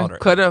there, they called her.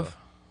 Could have.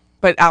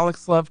 But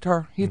Alex loved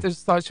her. He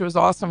just thought she was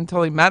awesome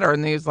until he met her,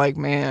 and he was like,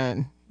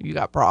 man, you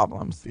got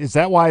problems. Is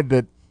that why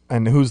that,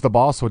 and Who's the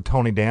Boss with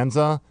Tony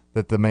Danza,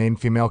 that the main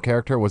female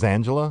character was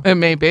Angela? It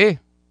may be.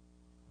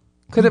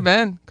 Could have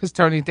been, because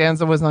Tony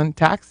Danza was on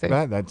Taxi.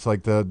 That's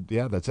like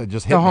that's it.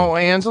 Just hit The me. whole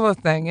Angela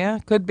thing, yeah.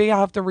 Could be. I'll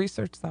have to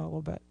research that a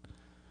little bit.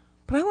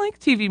 But I like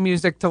TV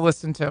music to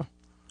listen to.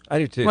 I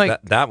do too. Like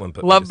that one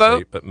put Love me to Boat?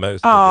 sleep, but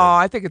most. Oh, of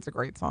I think it's a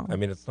great song. I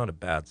mean, it's not a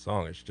bad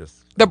song. It's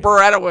just The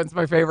Beretta one's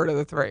my favorite of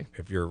the three.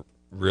 if you're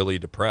really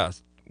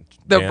depressed.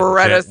 The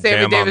Beretta, jam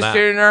Sammy on Davis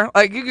that. Jr.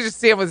 Like, you could just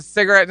see him with a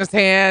cigarette in his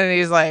hand, and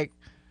he's like,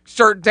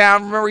 shirt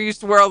down. Remember, he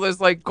used to wear all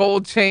those, like,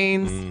 gold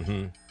chains?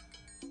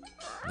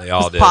 Mm-hmm. They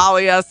all Those did.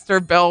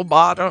 polyester bell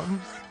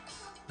bottoms.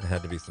 It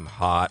had to be some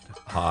hot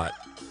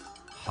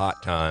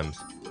times.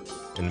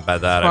 And by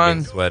that, I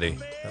mean Fun. sweaty.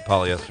 That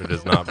polyester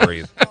does not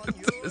breathe.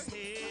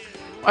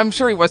 I'm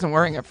sure he wasn't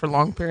wearing it for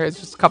long periods,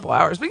 just a couple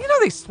hours. But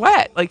they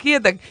sweat. Like he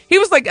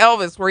was like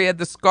Elvis, where he had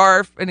the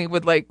scarf and he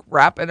would like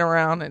wrap it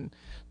around and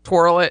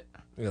twirl it.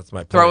 That's my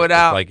point. Throw it It's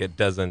out. like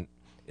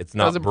it's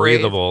not Doesn't breathe.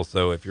 breathable.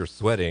 So if you're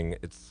sweating,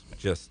 it's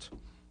just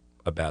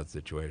a bad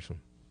situation.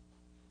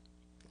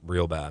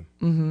 Real bad.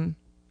 Mm-hmm.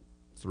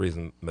 It's the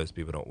reason most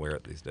people don't wear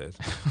it these days.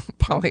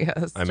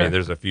 Polyester. I mean,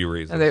 there's a few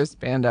reasons. And there's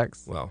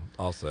spandex. Well,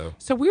 also.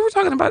 So we were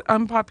talking about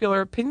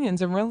unpopular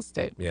opinions in real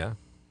estate. Yeah.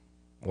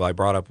 Well, I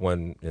brought up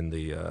one in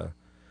the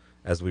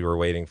as we were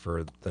waiting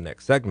for the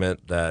next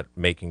segment that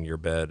making your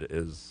bed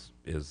is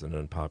an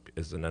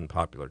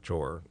unpopular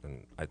chore,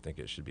 and I think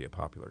it should be a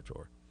popular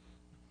chore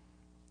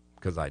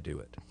because I do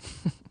it.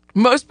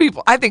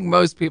 I think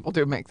most people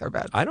do make their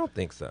bed. I don't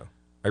think so.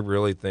 I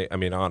really think. I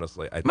mean,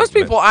 honestly, I think Most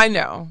people I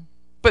know,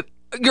 but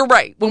you're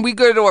right. When we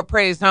go to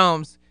appraised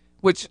homes,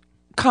 which,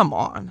 come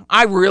on,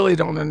 I really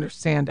don't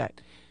understand it.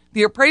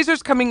 The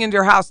appraiser's coming into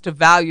your house to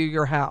value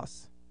your house.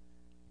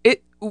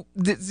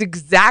 It's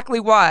exactly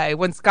why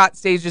when Scott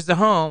stages a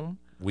home,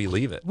 we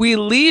leave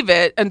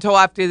it until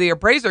after the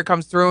appraiser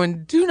comes through.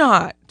 And do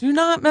not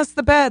mess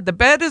the bed. The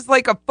bed is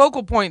like a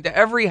focal point to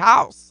every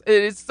house.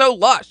 It is so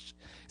lush,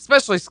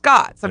 especially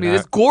Scott's. I mean,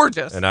 it's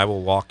gorgeous. And I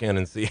will walk in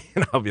and see,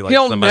 and I'll be like,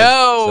 he'll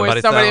know if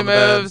sat somebody on the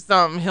bed. moves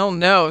something. He'll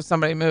know if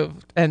somebody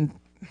moved.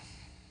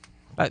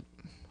 But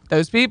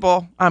those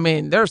people, I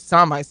mean, there's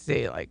some I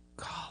see like,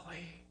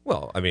 golly.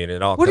 Well, I mean,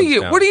 it all. What do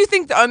comes down- you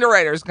think the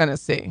underwriter's going to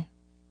see?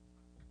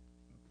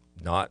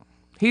 Not.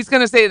 He's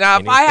going to say, now,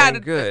 if I had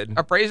anything good. an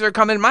appraiser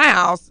come in my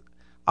house,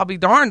 I'll be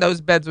darned those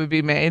beds would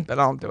be made, but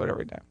I don't do it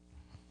every day.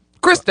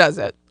 Chris does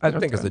it. I don't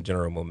think do as it. a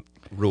general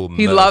rule,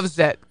 He loves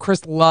it.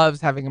 Chris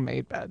loves having a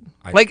made bed.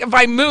 Like, if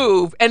I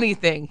move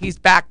anything, he's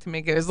back to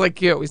make it. It's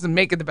like you. He's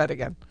making the bed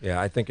again. Yeah,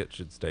 I think it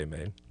should stay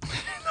made.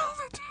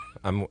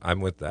 I'm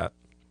with that,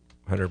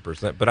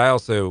 100%. But I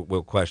also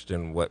will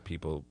question what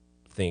people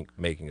think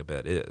making a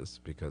bed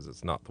is, because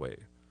it's not the way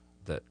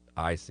that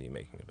I see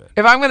making a bed.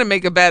 If I'm going to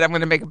make a bed, I'm going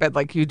to make a bed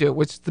like you do,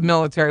 which is the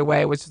military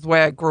way, which is the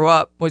way I grew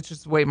up, which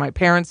is the way my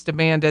parents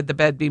demanded the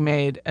bed be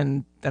made,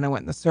 and then I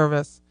went in the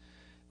service,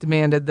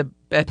 demanded the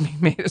bed be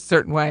made a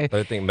certain way. But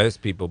I think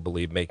most people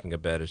believe making a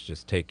bed is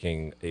just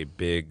taking a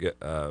big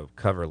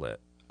coverlet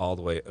all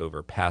the way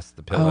over past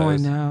the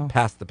pillows. Oh, I know.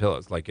 Past the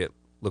pillows, like it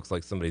looks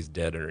like somebody's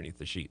dead underneath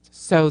the sheets.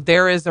 So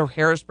there is a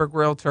Harrisburg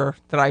realtor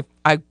that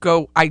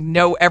I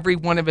know every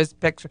one of his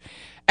pictures.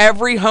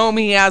 Every home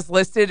he has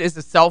listed is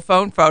a cell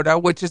phone photo,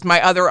 which is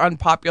my other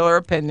unpopular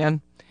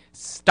opinion.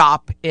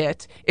 Stop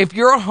it. If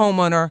you're a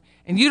homeowner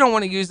and you don't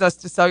want to use us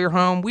to sell your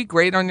home, we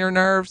grate on your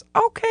nerves.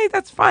 Okay,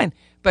 that's fine.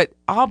 But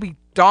I'll be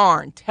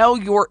darned. Tell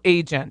your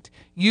agent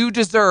you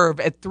deserve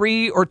at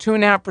 3 or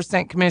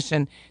 2.5%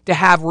 commission to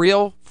have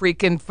real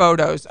freaking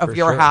photos of For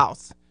your sure.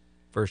 house.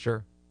 For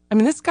sure. I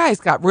mean, this guy's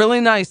got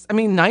really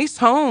nice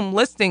home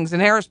listings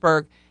in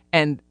Harrisburg,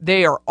 and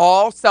they are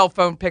all cell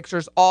phone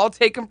pictures, all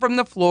taken from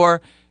the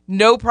floor,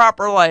 no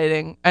proper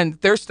lighting,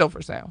 and they're still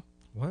for sale.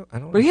 Well, I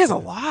don't. But he has a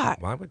understand.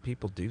 lot. Why would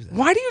people do that?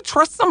 Why do you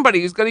trust somebody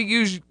who's going to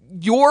use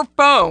your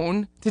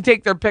phone to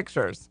take their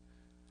pictures?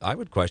 I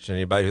would question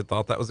anybody who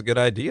thought that was a good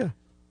idea.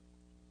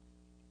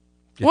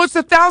 Well, it's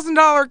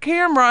 $1,000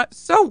 camera.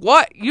 So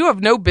what? You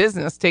have no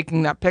business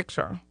taking that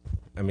picture.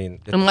 I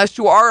mean, Unless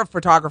you are a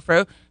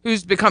photographer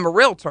who's become a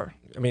realtor.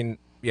 I mean,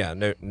 yeah,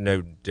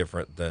 no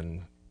different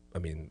than,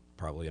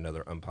 probably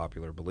another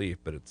unpopular belief,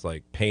 but it's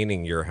like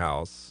painting your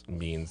house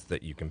means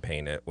that you can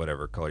paint it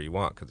whatever color you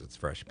want because it's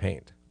fresh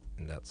paint.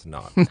 And that's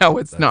not. No,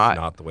 it's not. That's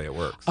not the way it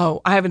works.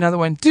 Oh, I have another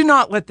one. Do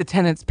not let the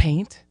tenants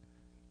paint.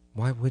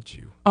 Why would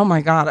you? Oh,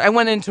 my God. I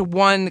went into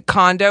one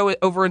condo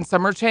over in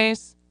Summer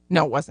Chase.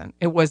 No, it wasn't.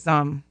 It was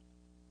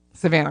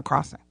Savannah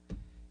Crossing.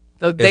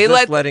 Is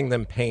this letting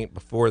them paint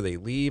before they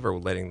leave or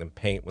letting them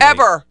paint when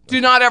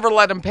Do not ever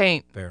let them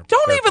paint. Fair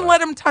Don't even let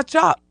them touch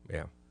up.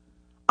 Yeah.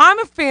 I'm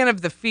a fan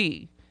of the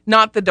fee,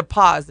 not the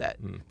deposit.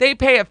 They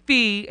pay a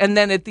fee, and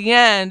then at the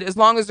end, as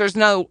long as there's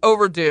no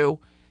overdue,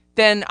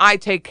 then I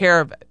take care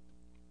of it.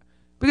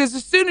 Because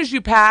as soon as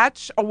you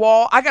patch a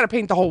wall, I got to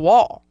paint the whole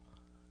wall.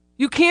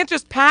 You can't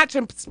just patch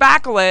and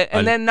spackle it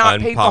and then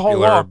not paint the whole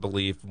wall. Unpopular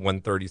belief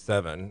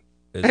 137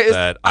 is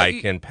that I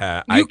can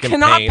paint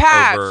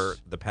patch over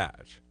the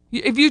patch.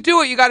 If you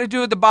do it, you got to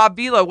do it the Bob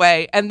Vila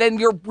way, and then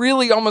you're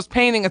really almost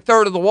painting a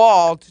third of the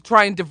wall to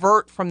try and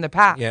divert from the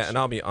patch. Yeah, and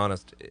I'll be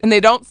honest. And they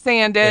don't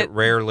sand it. It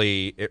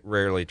rarely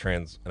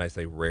and I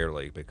say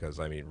rarely because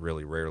I mean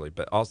really rarely,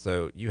 but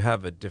also you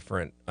have a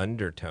different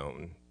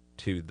undertone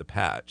to the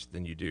patch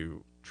than you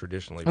do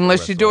traditionally.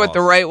 Unless you do it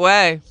the right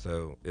way.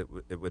 So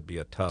it would be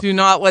a tough. Do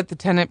not let the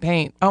tenant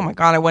paint. Oh my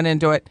God, I went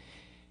into it.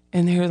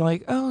 And they're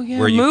like, oh, yeah,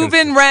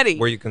 move-in ready.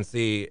 Where you can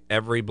see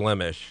every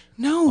blemish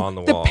on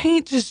the wall. The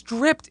paint just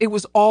dripped. It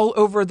was all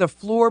over the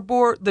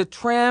floorboard, the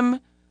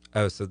trim.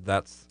 Oh, so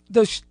that's...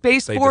 The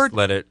baseboard.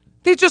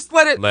 They just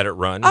let it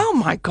run? Oh,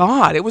 my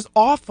God. It was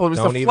awful. It was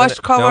a flesh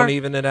color. Don't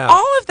even it out.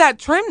 All of that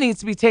trim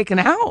needs to be taken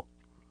out.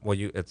 Well,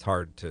 it's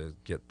hard to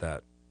get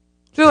that.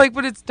 They're like,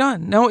 but it's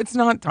done. No, it's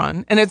not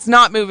done. And it's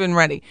not move-in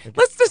ready.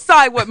 Let's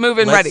decide what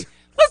move-in ready.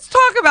 Let's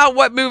talk about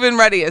what move-in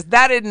ready is.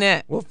 That isn't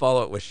it. We'll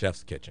follow it with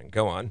Chef's Kitchen.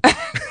 Go on.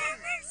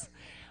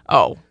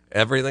 Oh.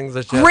 Everything's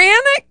a chef.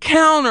 Granite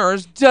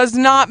counters does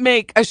not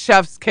make a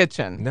chef's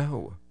kitchen.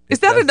 No. Is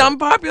that an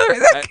unpopular?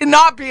 That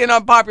cannot be an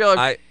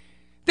unpopular.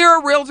 There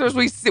are realtors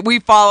we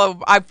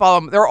follow. I follow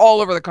them. They're all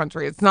over the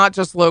country. It's not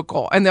just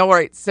local. And they'll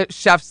write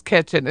chef's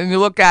kitchen. And you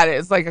look at it,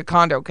 it's like a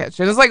condo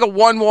kitchen. It's like a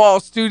one-wall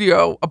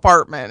studio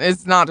apartment.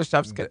 It's not a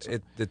chef's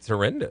kitchen. It's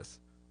horrendous.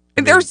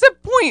 There's a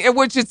point at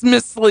which it's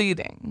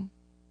misleading.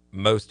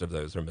 Most of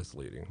those are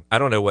misleading. I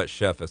don't know what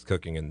chef is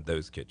cooking in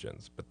those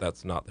kitchens, but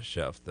that's not the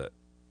chef that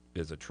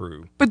is a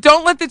true. But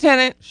don't let the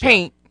tenant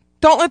paint.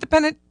 Don't let the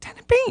tenant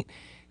paint.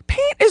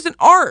 Paint is an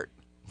art.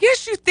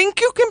 Yes, you think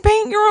you can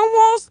paint your own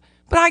walls,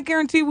 but I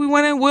guarantee we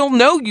went in, we'll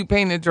know you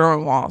painted your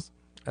own walls.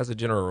 As a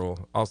general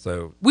rule,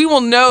 also, we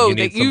will know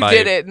that you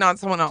did it, not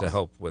someone else. To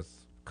help with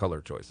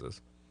color choices.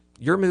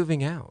 You're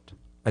moving out.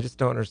 I just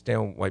don't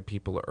understand why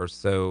people are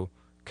so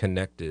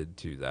connected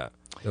to that.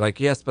 They're like,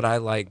 yes, but I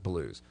like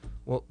blues.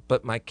 Well,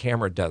 but my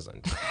camera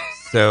doesn't.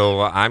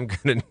 So I'm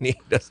going to need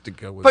us to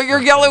go with But your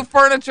yellow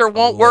furniture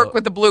won't work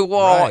with the blue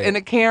wall in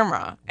a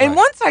camera. And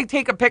once I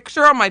take a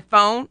picture on my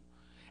phone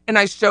and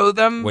I show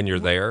them. When you're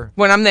there?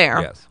 When I'm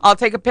there. Yes. I'll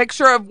take a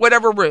picture of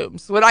whatever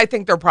rooms, what I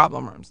think they're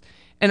problem rooms.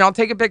 And I'll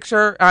take a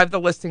picture. I have the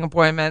listing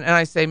appointment and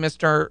I say,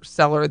 Mr.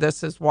 Seller,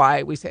 this is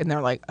why we say. And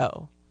they're like,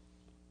 oh.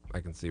 I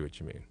can see what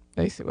you mean.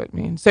 They see what I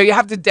mean. So you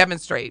have to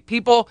demonstrate.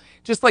 People,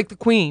 just like the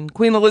Queen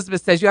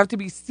Elizabeth says, you have to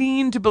be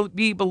seen to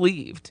be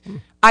believed.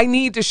 I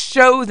need to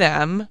show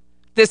them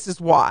this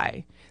is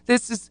why.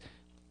 This is,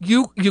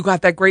 you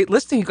got that great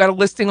listing. You got a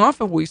listing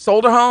off of. We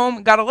sold her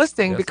home, got a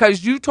listing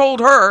because you told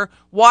her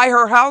why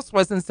her house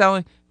wasn't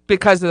selling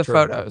because of the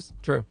photos.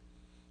 True.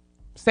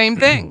 Same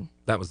thing.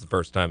 That was the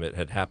first time it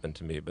had happened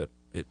to me, but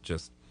it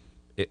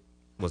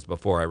was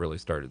before I really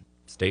started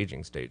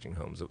staging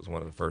homes. It was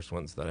one of the first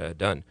ones that I had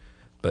done.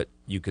 But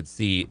you could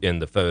see in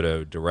the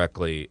photo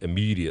directly,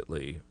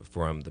 immediately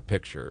from the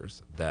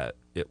pictures that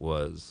it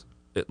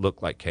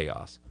looked like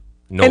chaos.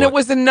 And it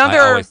was another.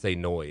 I always say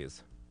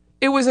noise.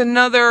 It was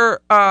another.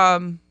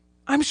 I'm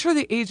sure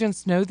the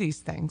agents know these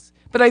things,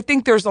 but I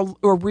think there's a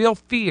real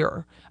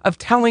fear of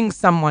telling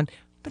someone.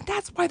 But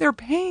that's why they're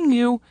paying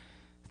you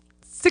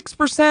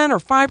 6% or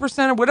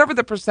 5% or whatever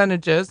the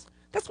percentage is.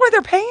 That's why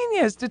they're paying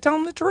you, is to tell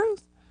them the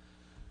truth.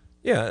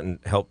 Yeah, and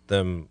help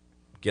them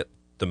get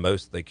the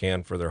most they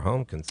can for their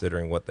home,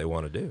 considering what they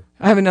want to do.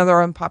 I have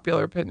another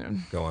unpopular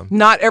opinion. Go on.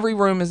 Not every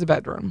room is a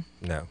bedroom.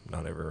 No,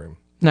 not every room.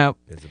 No.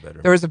 Is a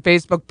bedroom. There was a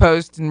Facebook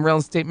post in Real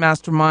Estate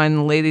Mastermind,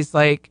 and the lady's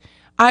like,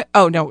 it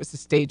was a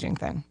staging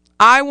thing.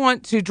 I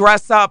want to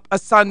dress up a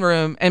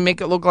sunroom and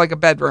make it look like a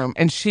bedroom.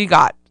 And she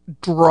got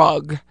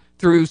drug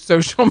through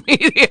social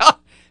media.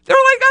 They're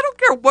like, I don't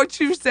care what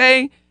you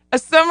say. A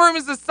sunroom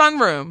is a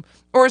sunroom.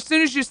 Or as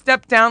soon as you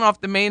step down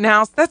off the main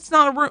house, that's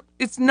not a room.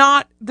 It's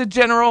not the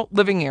general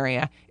living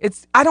area.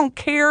 I don't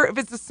care if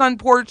it's a sun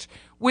porch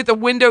with a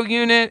window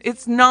unit.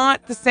 It's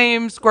not the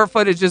same square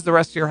footage as the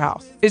rest of your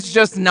house. It's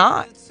just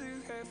not.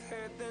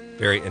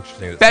 Very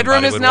interesting.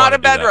 Bedroom is not a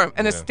bedroom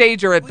and a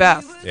stager at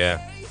best.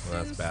 Yeah,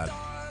 well, that's bad.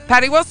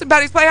 Patty Wilson,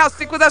 Patty's Playhouse.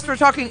 Stick with us. We're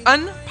talking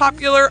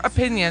unpopular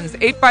opinions.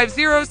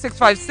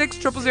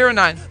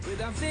 850-656-0009.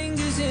 With our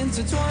fingers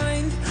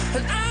intertwined,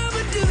 and I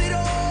would do it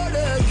all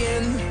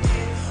again.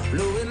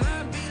 Knowing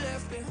I'd be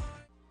left behind.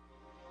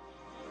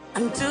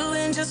 I'm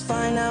doing just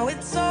fine now,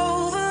 it's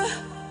over.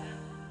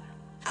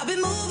 I've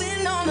been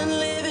moving on and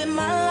living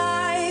my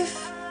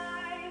life,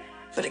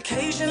 but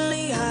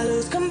occasionally I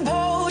lose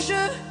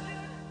composure,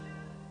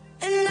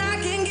 and I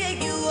can get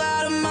you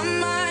out of my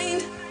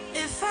mind.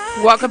 If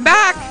I Welcome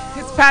back.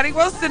 It's Patty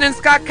Wilson and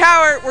Scott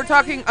Cowart. We're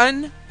talking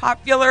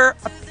unpopular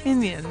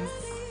opinions.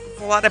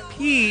 There's a lot of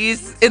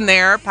P's in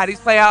there.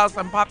 Patty's Playhouse,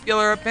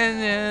 unpopular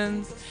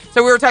opinions.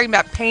 So we were talking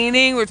about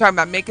painting. We were talking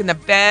about making the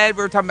bed.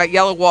 We were talking about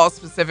yellow walls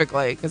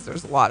specifically because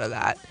there's a lot of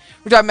that.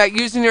 We're talking about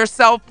using your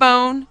cell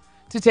phone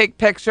to take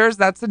pictures.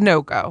 That's a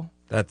no-go.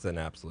 That's an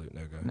absolute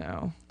no-go.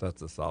 No.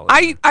 That's a solid.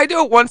 I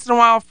do it once in a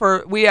while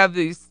we have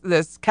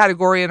this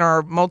category in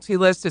our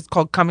multi-list. It's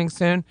called Coming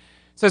Soon.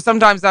 So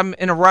sometimes I'm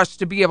in a rush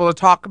to be able to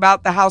talk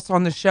about the house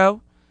on the show.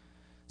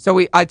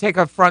 So I take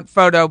a front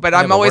photo, but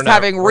I'm always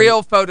having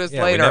real photos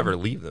later. We never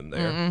leave them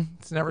there.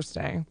 It's never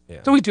staying.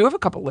 Yeah. So we do have a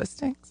couple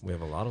listings. We have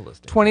a lot of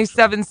listings.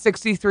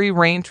 2763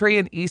 Raintree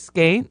in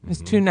Eastgate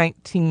is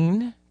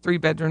 $219,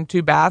 3-bedroom,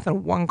 2-bath,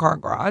 and 1-car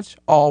garage,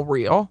 all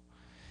real.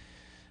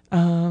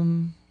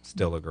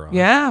 Still a garage.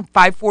 Yeah,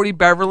 540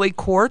 Beverly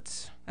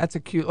Courts. That's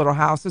a cute little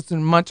house. It's a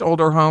much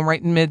older home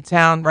right in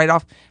Midtown, right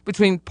off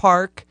between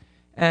Park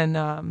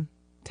and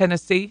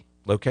Tennessee.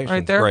 Location's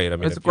right there. great. I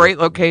mean, it's a great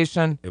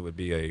location. It would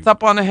be It's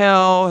up on a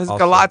hill. It's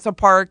got lots of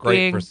parking.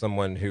 Great for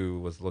someone who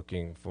was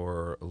looking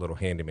for a little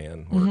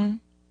handyman work.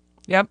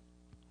 Yep.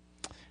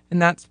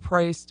 And that's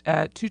priced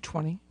at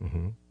 $220.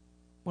 Mm-hmm.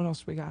 What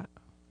else we got?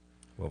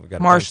 Well, we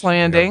got Marsh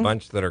Landing. a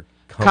bunch that are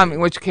coming,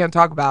 which you can't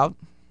talk about.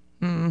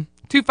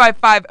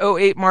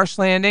 25508 Marsh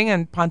Landing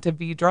and Ponte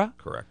Vedra.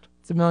 Correct.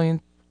 It's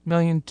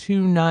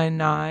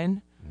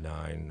 $1,299,999.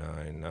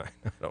 999.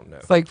 I don't know.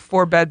 It's like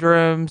 4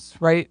 bedrooms,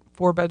 right?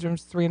 4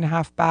 bedrooms,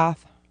 3.5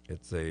 bath.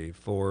 It's a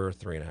 4,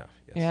 3.5. Yes.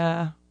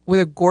 Yeah, with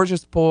a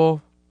gorgeous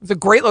pool. It's a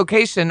great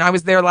location. I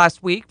was there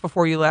last week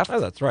before you left. Oh,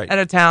 that's right. Out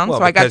of town, well,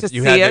 so I got to see it.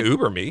 You had to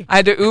Uber me. I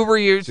had to Uber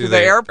you to the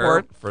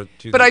airport.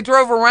 But I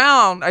drove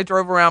around. I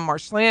drove around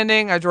Marsh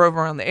Landing. I drove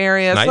around the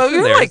area. It's so nice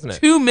you're there, like isn't it?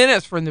 2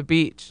 minutes from the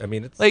beach. I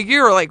mean, it's like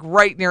you're like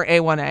right near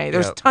A1A.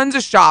 There's tons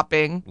of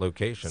shopping.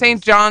 Location.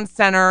 St. John's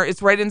Center.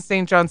 It's right in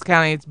St. John's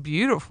County. It's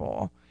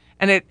beautiful,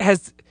 and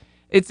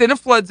it's in a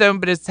flood zone,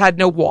 but it's had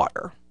no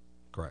water.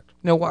 Correct.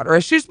 No water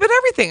issues, but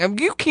everything. I mean,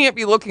 you can't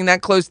be looking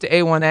that close to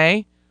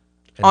A1A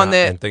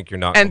and think you're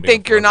not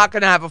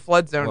going to have a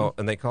flood zone. Well,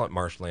 and they call it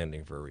Marsh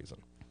Landing for a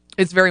reason.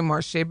 It's very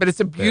marshy, but it's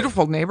a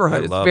beautiful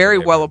neighborhood. It's love very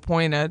the well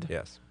appointed.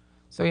 Yes.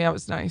 So yeah, it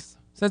was nice.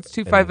 So that's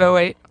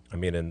 2508. I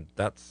mean, and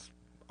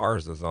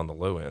ours is on the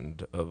low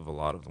end of a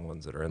lot of the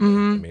ones that are in there.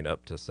 I mean,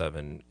 up to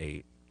 7,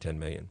 8, 10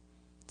 million.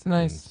 It's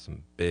nice. And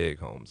some big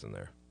homes in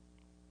there,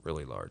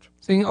 really large.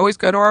 So you can always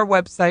go to our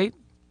website.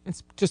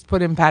 It's just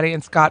put in Patty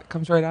and Scott. It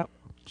comes right up.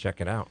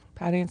 Check it out.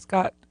 Patty and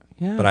Scott.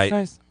 Yeah, but it's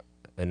nice.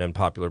 An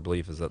unpopular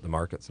belief is that the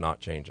market's not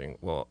changing.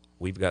 Well,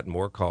 we've got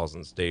more calls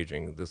in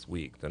staging this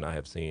week than I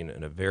have seen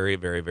in a very,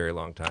 very, very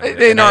long time.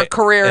 In our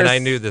careers. And I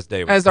knew this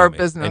day was as coming. our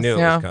business. I knew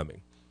it was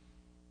coming.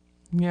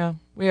 Yeah,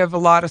 we have a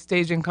lot of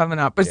staging coming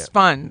up. It's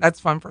fun. That's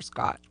fun for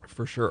Scott.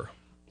 For sure.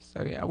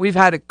 So, yeah, we've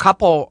had a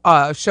couple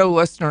show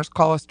listeners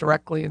call us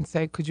directly and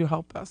say, could you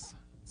help us?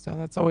 So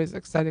that's always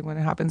exciting when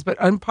it happens. But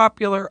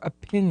unpopular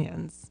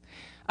opinions.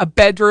 A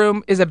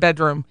bedroom is a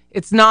bedroom.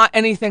 It's not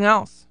anything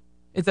else.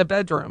 It's a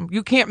bedroom.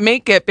 You can't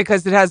make it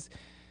because it has,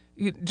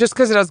 just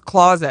because it has a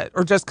closet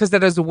or just because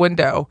it has a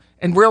window.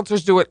 And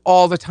realtors do it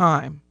all the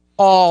time.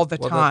 All the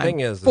time. The thing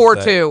is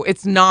 4-2.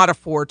 It's not a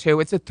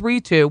 4-2. It's a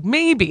 3-2.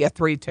 Maybe a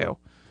 3-2.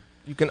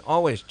 You can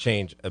always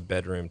change a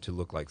bedroom to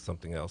look like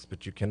something else,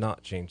 but you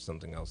cannot change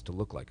something else to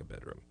look like a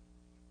bedroom.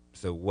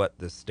 So what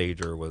this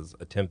stager was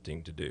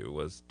attempting to do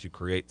was to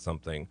create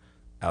something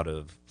out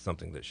of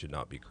something that should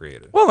not be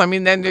created. Well, I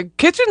mean, then the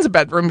kitchen's a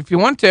bedroom if you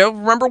want to.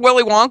 Remember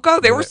Willy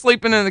Wonka? They were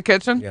sleeping in the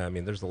kitchen. Yeah, I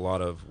mean, there's a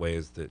lot of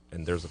ways that,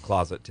 and there's a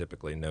closet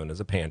typically known as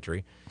a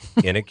pantry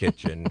in a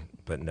kitchen,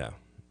 but no.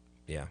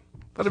 Yeah.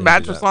 Put a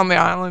mattress on the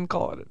island,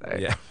 call it a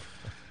day. Yeah.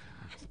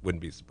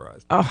 Wouldn't be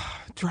surprised. Oh,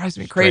 it drives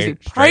me crazy.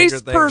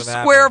 Price per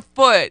square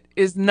foot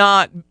is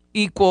not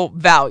equal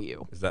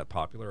value. Is that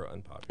popular or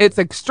unpopular? It's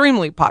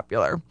extremely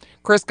popular.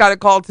 Chris got a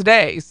call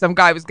today. Some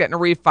guy was getting a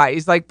refi.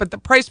 He's like, but the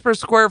price per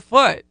square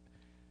foot.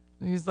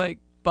 And he's like,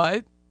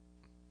 but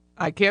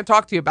I can't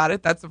talk to you about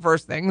it. That's the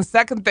first thing. The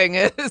second thing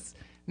is,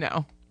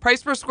 no.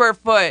 Price per square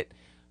foot.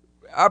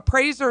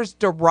 Appraisers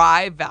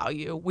derive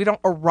value. We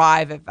don't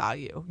arrive at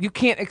value. You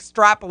can't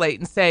extrapolate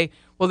and say,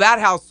 well, that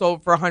house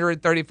sold for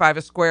 $135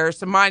 a square,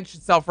 so mine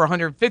should sell for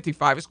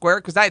 $155 a square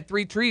because I had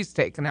 3 trees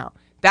taken out.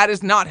 That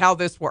is not how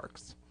this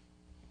works.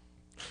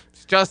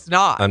 It's just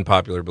not.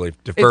 Unpopular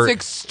belief. Deferred. It's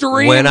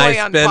extremely When I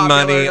spend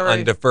money unpopular.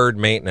 on deferred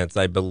maintenance,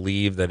 I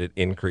believe that it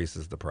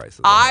increases the price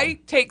of the I home.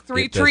 take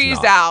 3 It does trees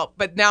not. out,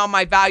 but now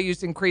my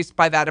value's increased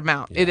by that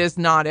amount. Yeah. It is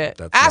not it.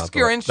 That's Ask not the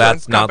your way-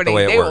 insurance that's not the company.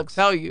 way it They will works.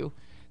 tell you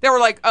They were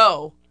like,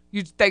 "Oh,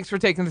 thanks for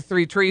taking the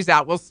 3 trees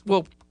out.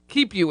 We'll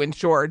keep you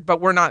insured, but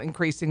we're not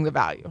increasing the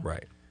value."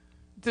 Right.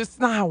 That's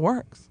not how it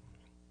works.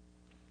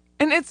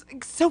 And it's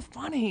so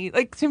funny.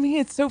 Like, to me,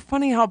 it's so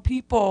funny how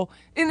people,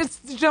 and it's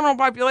the general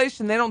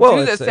population, they don't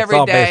do this every day. It's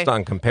all based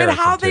on comparison,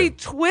 but how they too.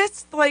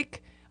 twist,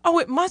 like, oh,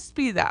 it must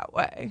be that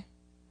way.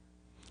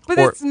 But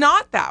it's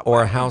not that way.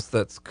 Or a house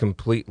that's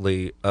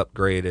completely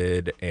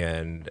upgraded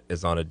and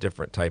is on a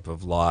different type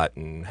of lot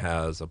and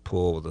has a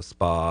pool with a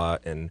spa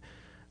and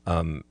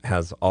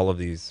has all of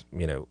these,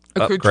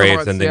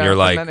 upgrades. And then you're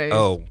like, amenities.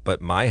 oh,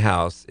 but my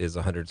house is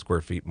 100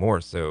 square feet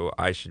more, so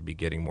I should be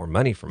getting more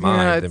money for mine.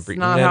 Yeah, than it's for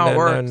not how it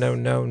works.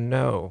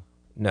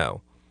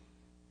 No.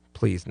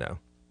 Please, no.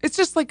 It's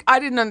just like I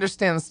didn't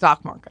understand the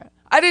stock market.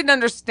 I didn't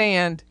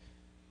understand.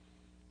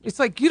 It's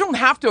like you don't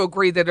have to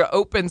agree that it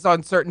opens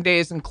on certain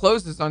days and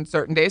closes on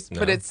certain days,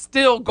 but it's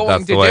still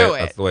going to do it.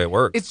 That's the way it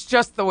works. It's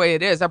just the way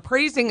it is.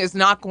 Appraising is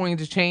not going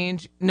to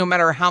change no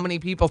matter how many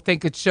people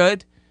think it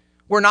should.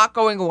 We're not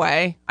going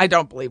away. I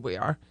don't believe we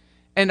are.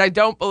 And I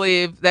don't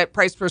believe that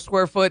price per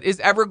square foot is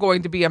ever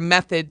going to be a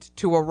method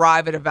to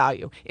arrive at a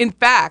value. In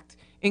fact,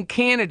 in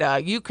Canada,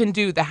 you can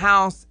do the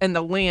house and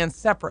the land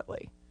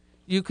separately.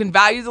 You can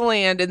value the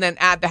land and then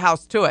add the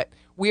house to it.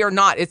 We are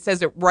not. It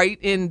says it right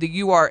in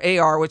the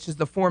URAR, which is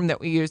the form that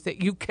we use,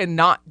 that you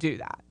cannot do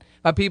that.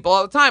 But people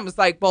all the time, it's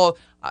like, well,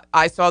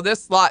 I saw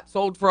this lot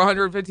sold for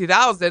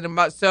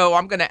 $150,000, so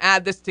I'm going to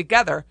add this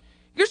together.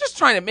 You're just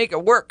trying to make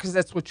it work because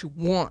that's what you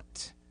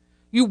want.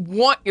 You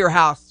want your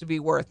house to be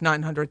worth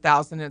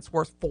 $900,000 and it's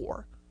worth $4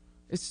 million.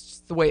 It's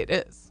just the way it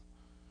is.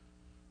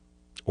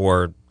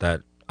 Or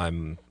that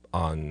I'm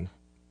on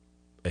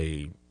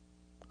a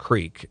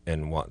creek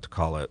and want to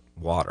call it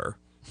water.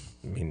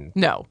 I mean,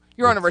 no,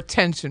 you're on a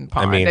retention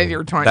pond and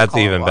you're trying that's to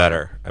call even it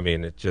better. I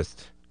mean, it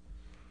just.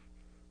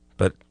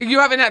 But you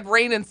haven't had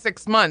rain in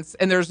 6 months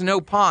and there's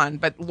no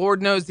pond, but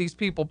Lord knows these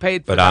people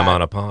paid for but that. I'm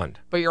on a pond.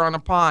 But you're on a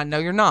pond. No,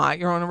 you're not.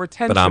 You're on a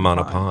retention But I'm on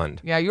pond. a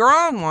pond. Yeah, you're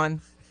on one.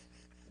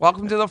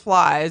 Welcome to the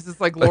Flies.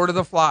 It's like Lord of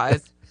the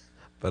Flies.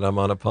 But I'm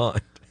on a pond.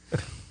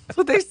 That's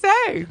what they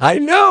say. I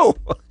know.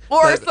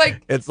 Or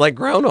it's like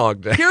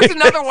Groundhog Day. Here's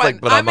another one.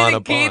 Like, but I'm on in a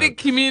gated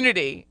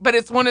community, but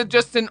it's one of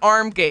just an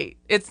arm gate.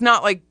 It's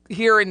not like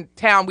here in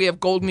town we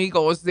have Golden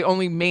Eagle. It's the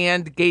only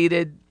manned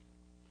gated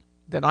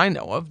that I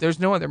know of.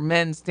 There's no other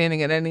men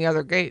standing at any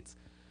other gates.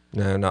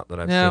 No, not that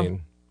I've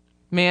seen.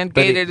 Manned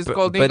gated is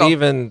Golden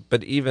Eagle.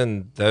 But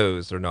even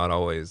those are not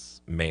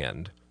always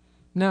manned.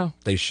 No.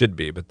 They should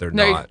be, but they're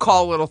no, not. You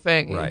call a little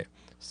thing. Right.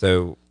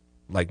 So,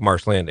 like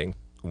Marsh Landing,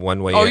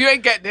 one way. Oh, you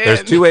ain't getting in.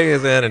 There's 2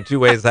 ways in and 2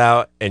 ways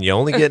out, and you're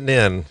only getting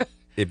in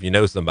if you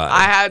know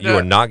somebody. You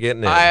are not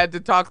getting in. I had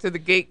to talk to the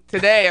gate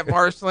today at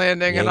Marsh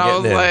Landing, and I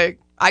was like,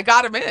 I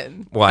got him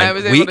in. Well,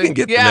 we can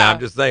get them in. I'm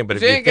just saying, but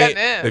if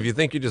you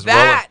think you just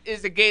that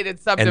is a gated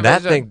subdivision. And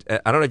that thing,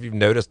 I don't know if you've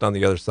noticed on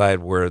the other side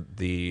where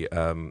the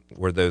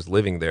where those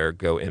living there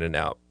go in and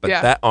out, but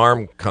that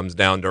arm comes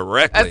down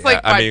directly. That's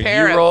like my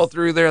parents. You roll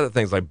through there, the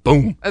thing's like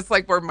boom. That's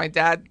like where my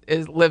dad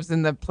lives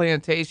in the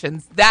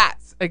plantations.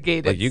 That's a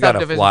gated like you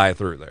subdivision. got to fly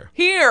through there.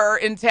 Here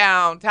in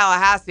town,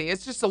 Tallahassee,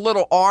 it's just a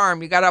little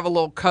arm. You got to have a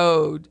little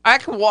code. I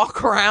can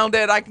walk around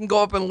it. I can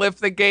go up and lift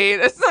the gate.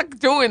 It's not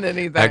doing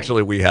anything.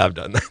 Actually, we have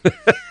done that.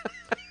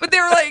 But they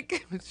were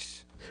like,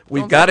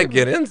 we've got to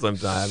get in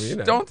sometime.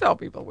 Don't tell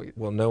people.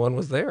 Well, no one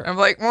was there. I'm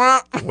like,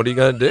 what are you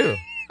going to do?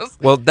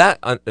 Well, that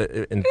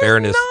in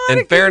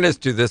fairness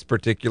to this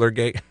particular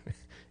gate,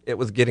 it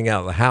was getting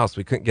out of the house.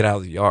 We couldn't get out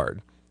of the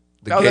yard.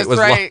 The gate was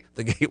right.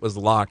 The gate was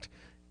locked,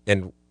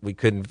 and we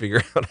couldn't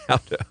figure out how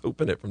to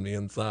open it from the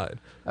inside.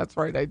 That's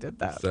right. I did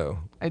that. So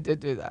I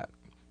did do that.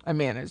 I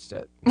managed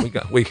it. We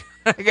got through.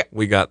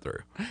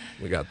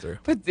 We got through.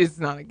 But it's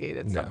not a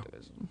gated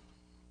subdivision.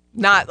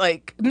 Not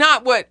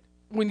what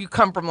when you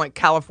come from like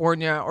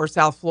California or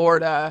South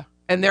Florida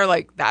and they're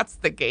like, that's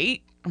the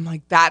gate. I'm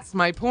like, that's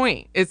my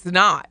point. It's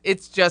not.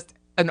 It's just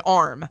an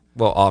arm.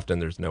 Well, often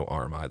there's no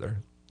arm either.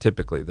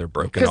 Typically, they're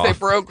broken off. Because they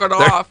broke it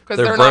off because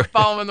they're not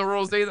following the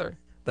rules either.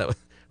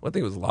 One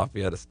thing was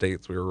Lafayette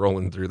Estates. We were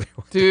rolling through there.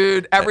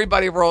 Dude,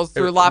 everybody rolls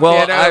through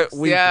Lafayette Oaks.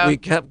 We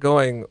kept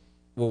going,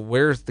 well,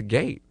 where's the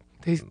gate?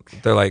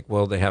 They're like,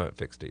 well, they haven't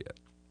fixed it yet.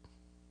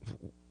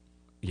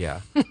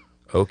 Yeah.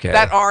 Okay.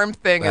 That arm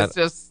thing is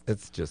just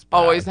it's just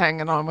always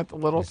hanging on with the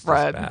little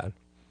thread. Just bad.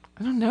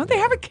 I don't know. They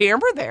have a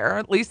camera there.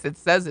 At least it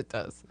says it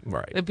does.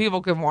 Right. That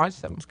people can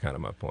watch them. That's kind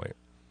of my point.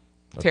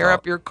 Tear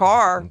up your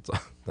car.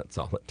 That's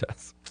all it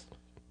does.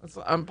 That's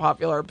an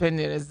unpopular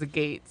opinion is the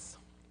gates.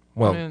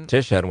 Well,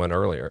 Tish had one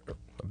earlier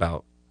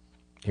about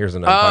here's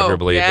an unpopular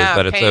belief is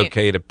that it's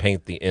okay to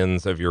paint the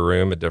ends of your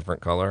room a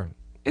different color.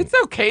 It's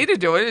okay to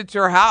do it. It's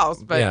your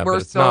house, but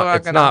we're still not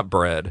it's not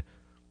bread.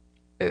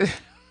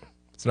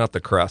 It's not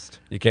the crust.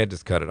 You can't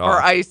just cut it off.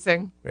 Or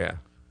icing. Yeah.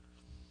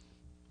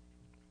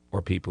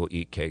 Or people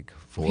eat cake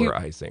for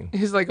icing.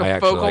 He's like a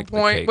focal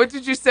point. What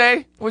did you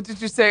say? Oh,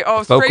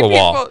 straight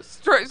people.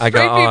 Straight people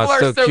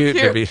are so cute.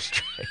 To be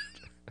straight.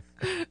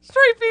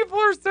 Straight people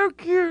are so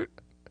cute.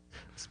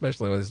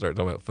 Especially when they start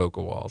talking about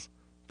focal walls.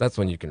 That's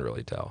when you can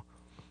really tell.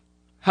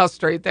 How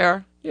straight they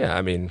are? Yeah,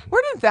 I mean,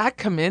 Where did that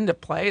come into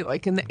play?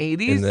 Like in the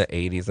 80s? in the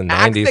 80s and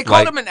 90s. They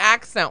called them an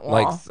accent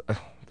wall.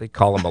 They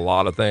call them a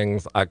lot of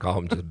things. I call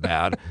them just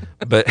bad.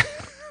 But,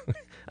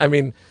 I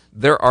mean,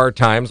 there are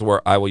times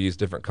where I will use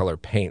different color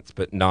paints,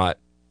 but not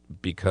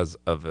because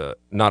of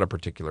not a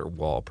particular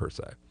wall per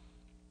se.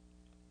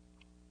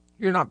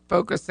 You're not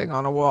focusing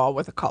on a wall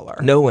with a color.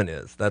 No one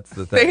is. That's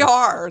the thing. They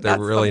are. They're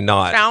That's really the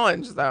not.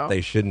 challenge, though.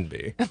 They shouldn't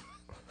be.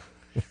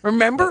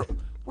 Remember,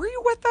 were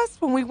you with us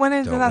when we went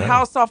into Don't that know.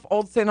 house off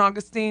Old St.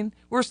 Augustine?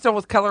 We're still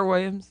with Keller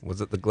Williams. Was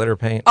it the glitter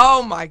paint?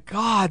 Oh my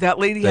God, that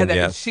lady had Then that.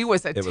 yes, She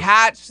was it was-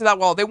 attached to that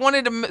wall. They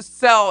wanted to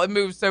sell and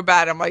move so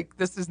bad. I'm like,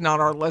 this is not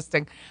our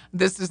listing.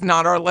 This is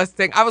not our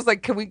listing. I was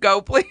like, can we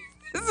go, please?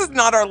 This is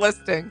not our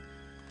listing.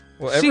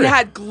 Well, She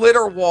had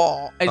glitter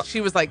wall, and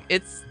she was like,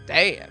 it's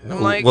staying.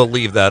 I'm like, we'll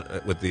leave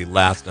that with the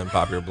last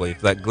unpopular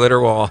belief that glitter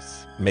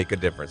walls make a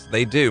difference.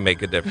 They do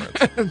make a difference.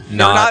 you're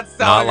not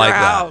selling like your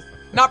that. house.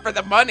 Not for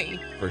the money.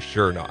 For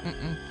sure not.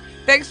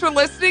 Thanks for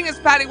listening. It's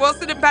Patty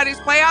Wilson and Patty's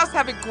Playhouse.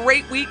 Have a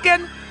great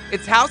weekend.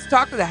 It's House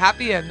Talk with a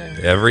happy ending.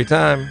 Every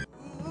time.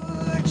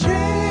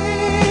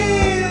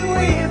 Dream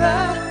weaver.